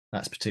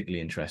 that's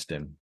particularly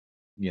interesting.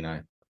 You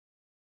know,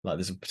 like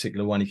there's a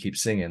particular one he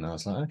keeps singing. I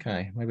was like,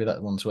 okay, maybe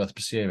that one's worth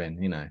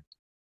pursuing. You know,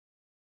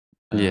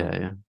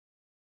 Yeah,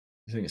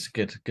 I think it's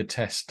a good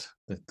test,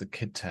 the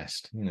kid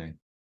test. You know.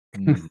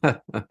 Mm.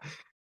 yeah.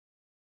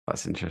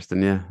 That's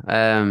interesting, yeah.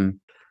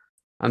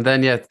 And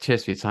then yeah,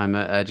 cheers for your time.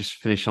 Just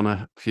finish on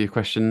a few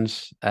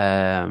questions.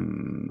 I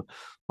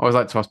always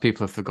like to ask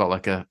people if they've got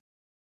like a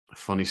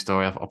funny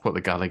story. I'll put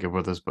the Gallagher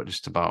brothers, but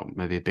just about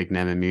maybe a big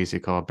name in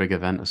music or a big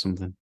event or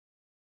something.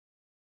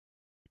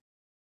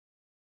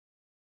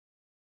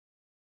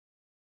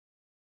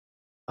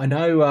 I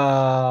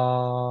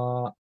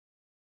know.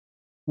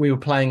 We were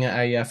playing at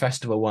a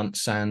festival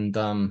once, and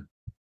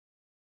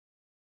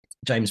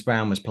James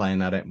Brown was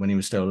playing at it when he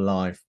was still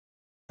alive.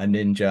 A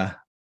ninja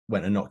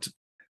went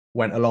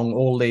along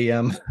all the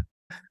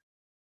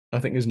I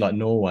think it was like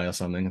Norway or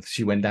something.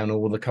 She went down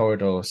all the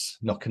corridors,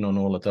 knocking on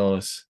all the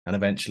doors, and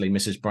eventually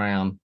Mrs.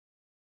 Brown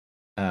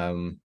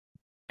um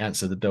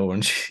answered the door,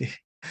 and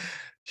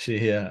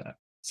she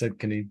said,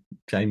 "Can you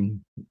James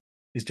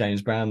is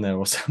James Brown there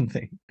or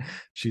something?"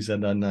 She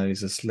said, "I know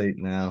he's asleep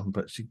now,"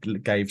 but she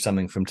gave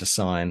something for him to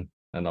sign,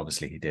 and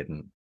obviously he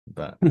didn't.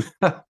 Uh,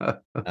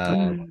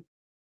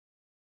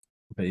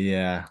 but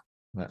yeah,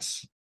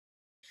 that's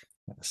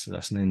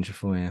that's ninja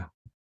for you.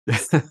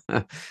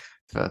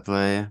 Fair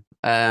play.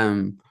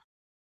 Yeah.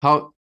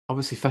 How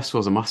obviously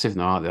festivals are massive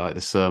now, aren't they? Like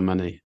there's so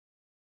many.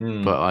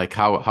 Mm. But like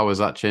how has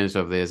that changed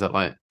over the years? Is that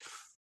like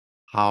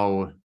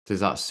how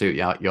does that suit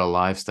your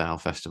lifestyle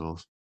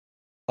festivals?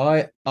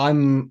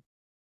 I'm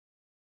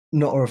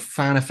not a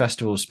fan of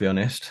festivals, to be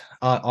honest.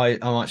 I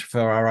much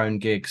prefer our own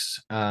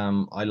gigs.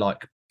 I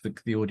like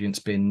the audience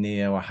being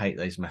near. I hate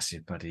those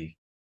massive bloody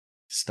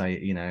stay.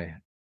 You know,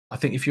 I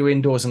think if you're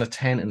indoors in a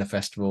tent in a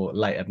festival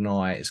late at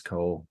night, it's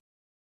cool.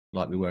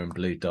 Like we were in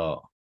Blue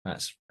Dot,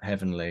 that's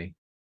heavenly.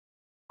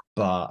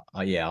 But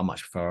yeah, I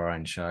much prefer our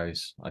own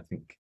shows. I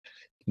think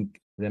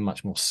they're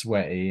much more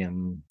sweaty,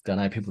 and don't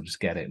know, people just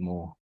get it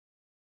more.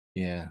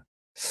 Yeah,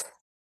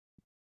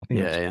 I think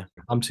Yeah,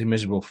 I'm too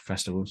miserable for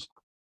festivals.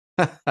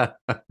 yeah.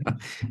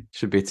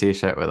 Should be a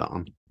t-shirt with that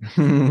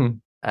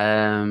on.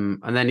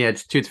 And then yeah,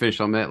 just to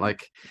finish on it,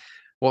 like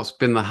what's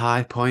been the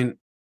high point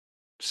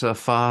so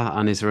far,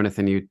 and is there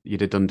anything you'd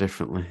have done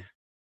differently?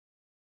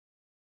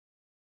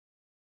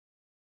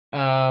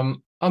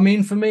 I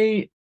mean, for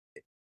me,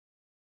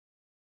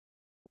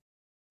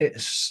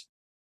 it's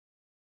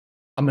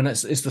I mean,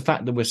 it's the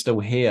fact that we're still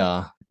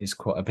here is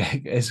quite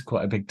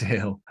a big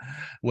deal.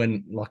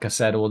 When, like I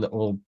said,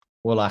 all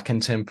our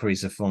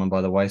contemporaries have fallen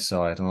by the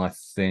wayside, and I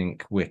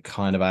think we're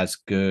kind of as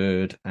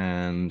good,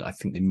 and I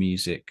think the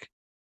music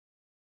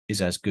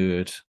is as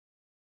good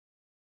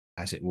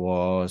as it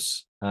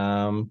was.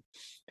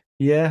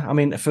 Yeah, I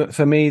mean,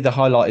 for me, the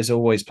highlight is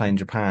always playing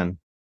Japan.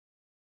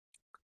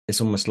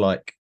 It's almost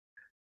like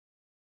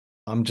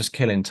I'm just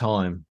killing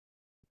time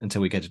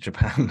until we get to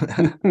Japan.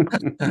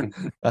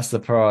 That's the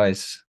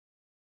prize.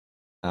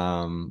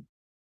 Um,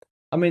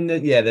 I mean,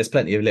 yeah, there's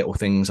plenty of little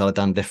things I've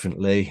done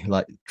differently,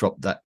 like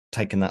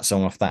taken that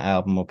song off that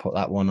album, or put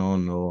that one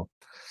on, or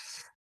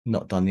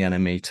not done the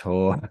Enemy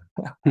tour.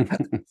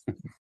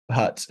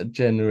 But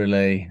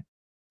generally,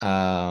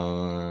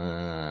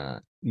 yeah,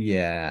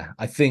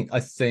 I think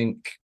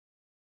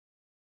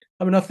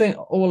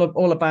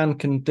all a band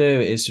can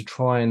do is to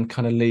try and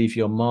kind of leave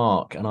your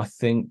mark. And I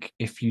think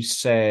if you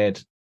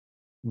said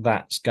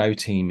that's Go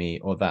Teamy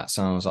or that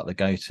sounds like the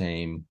Go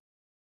Team,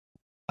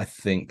 I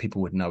think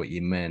people would know what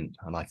you meant.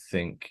 And I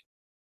think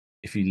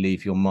if you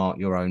leave your mark,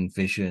 your own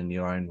vision,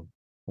 your own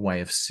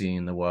way of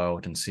seeing the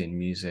world and seeing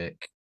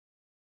music,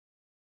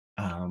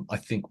 I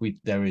think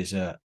there is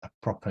a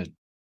proper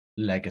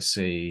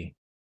legacy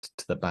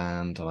to the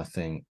band, and I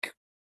think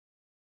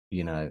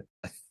I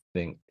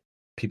think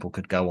people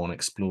could go on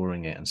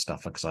exploring it and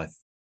stuff, because I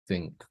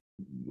think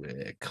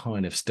we're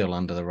kind of still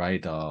under the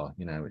radar,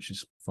 which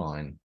is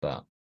fine,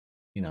 but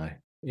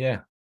yeah.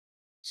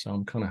 So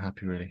I'm kind of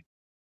happy, really.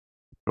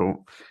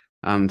 Cool.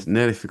 And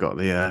nearly forgot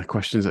the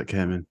questions that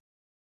came in.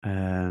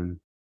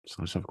 So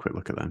let's have a quick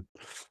look at them.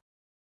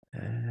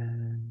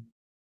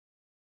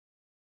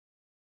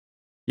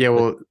 Yeah,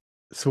 well,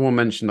 someone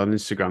mentioned on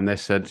Instagram, they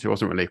said it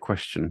wasn't really a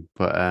question,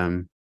 but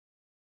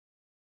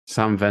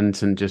Sam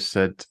Venton just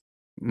said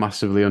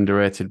massively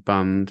underrated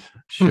band,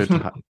 should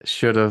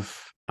have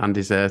and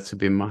deserve to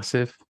be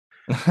massive.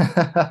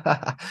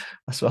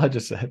 That's what I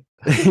just said.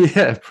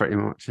 Yeah, pretty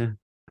much. Yeah.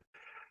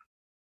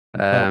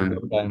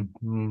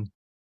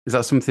 Is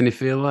that something you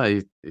feel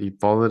like you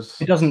bothered?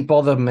 It doesn't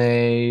bother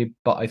me,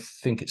 but I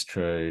think it's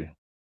true.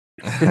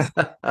 I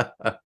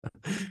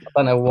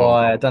don't know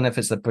why. I don't know if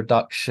it's the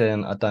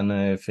production. I don't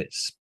know if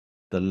it's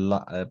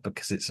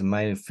because it's a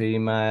male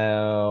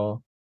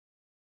female.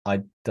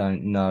 I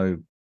don't know,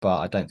 but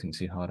I don't think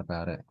too hard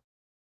about it.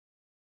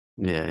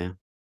 Yeah.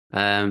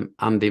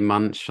 Andy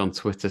Manch on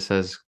Twitter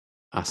says,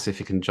 ask if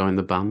you can join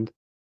the band.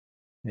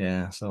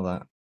 Yeah, I saw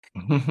that.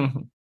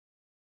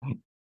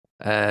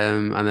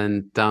 And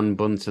then Dan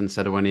Bunton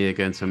said, when are you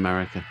going to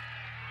America?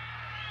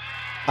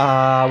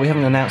 We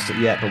haven't announced it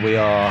yet, but we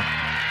are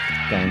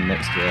going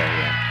next year.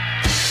 Yeah.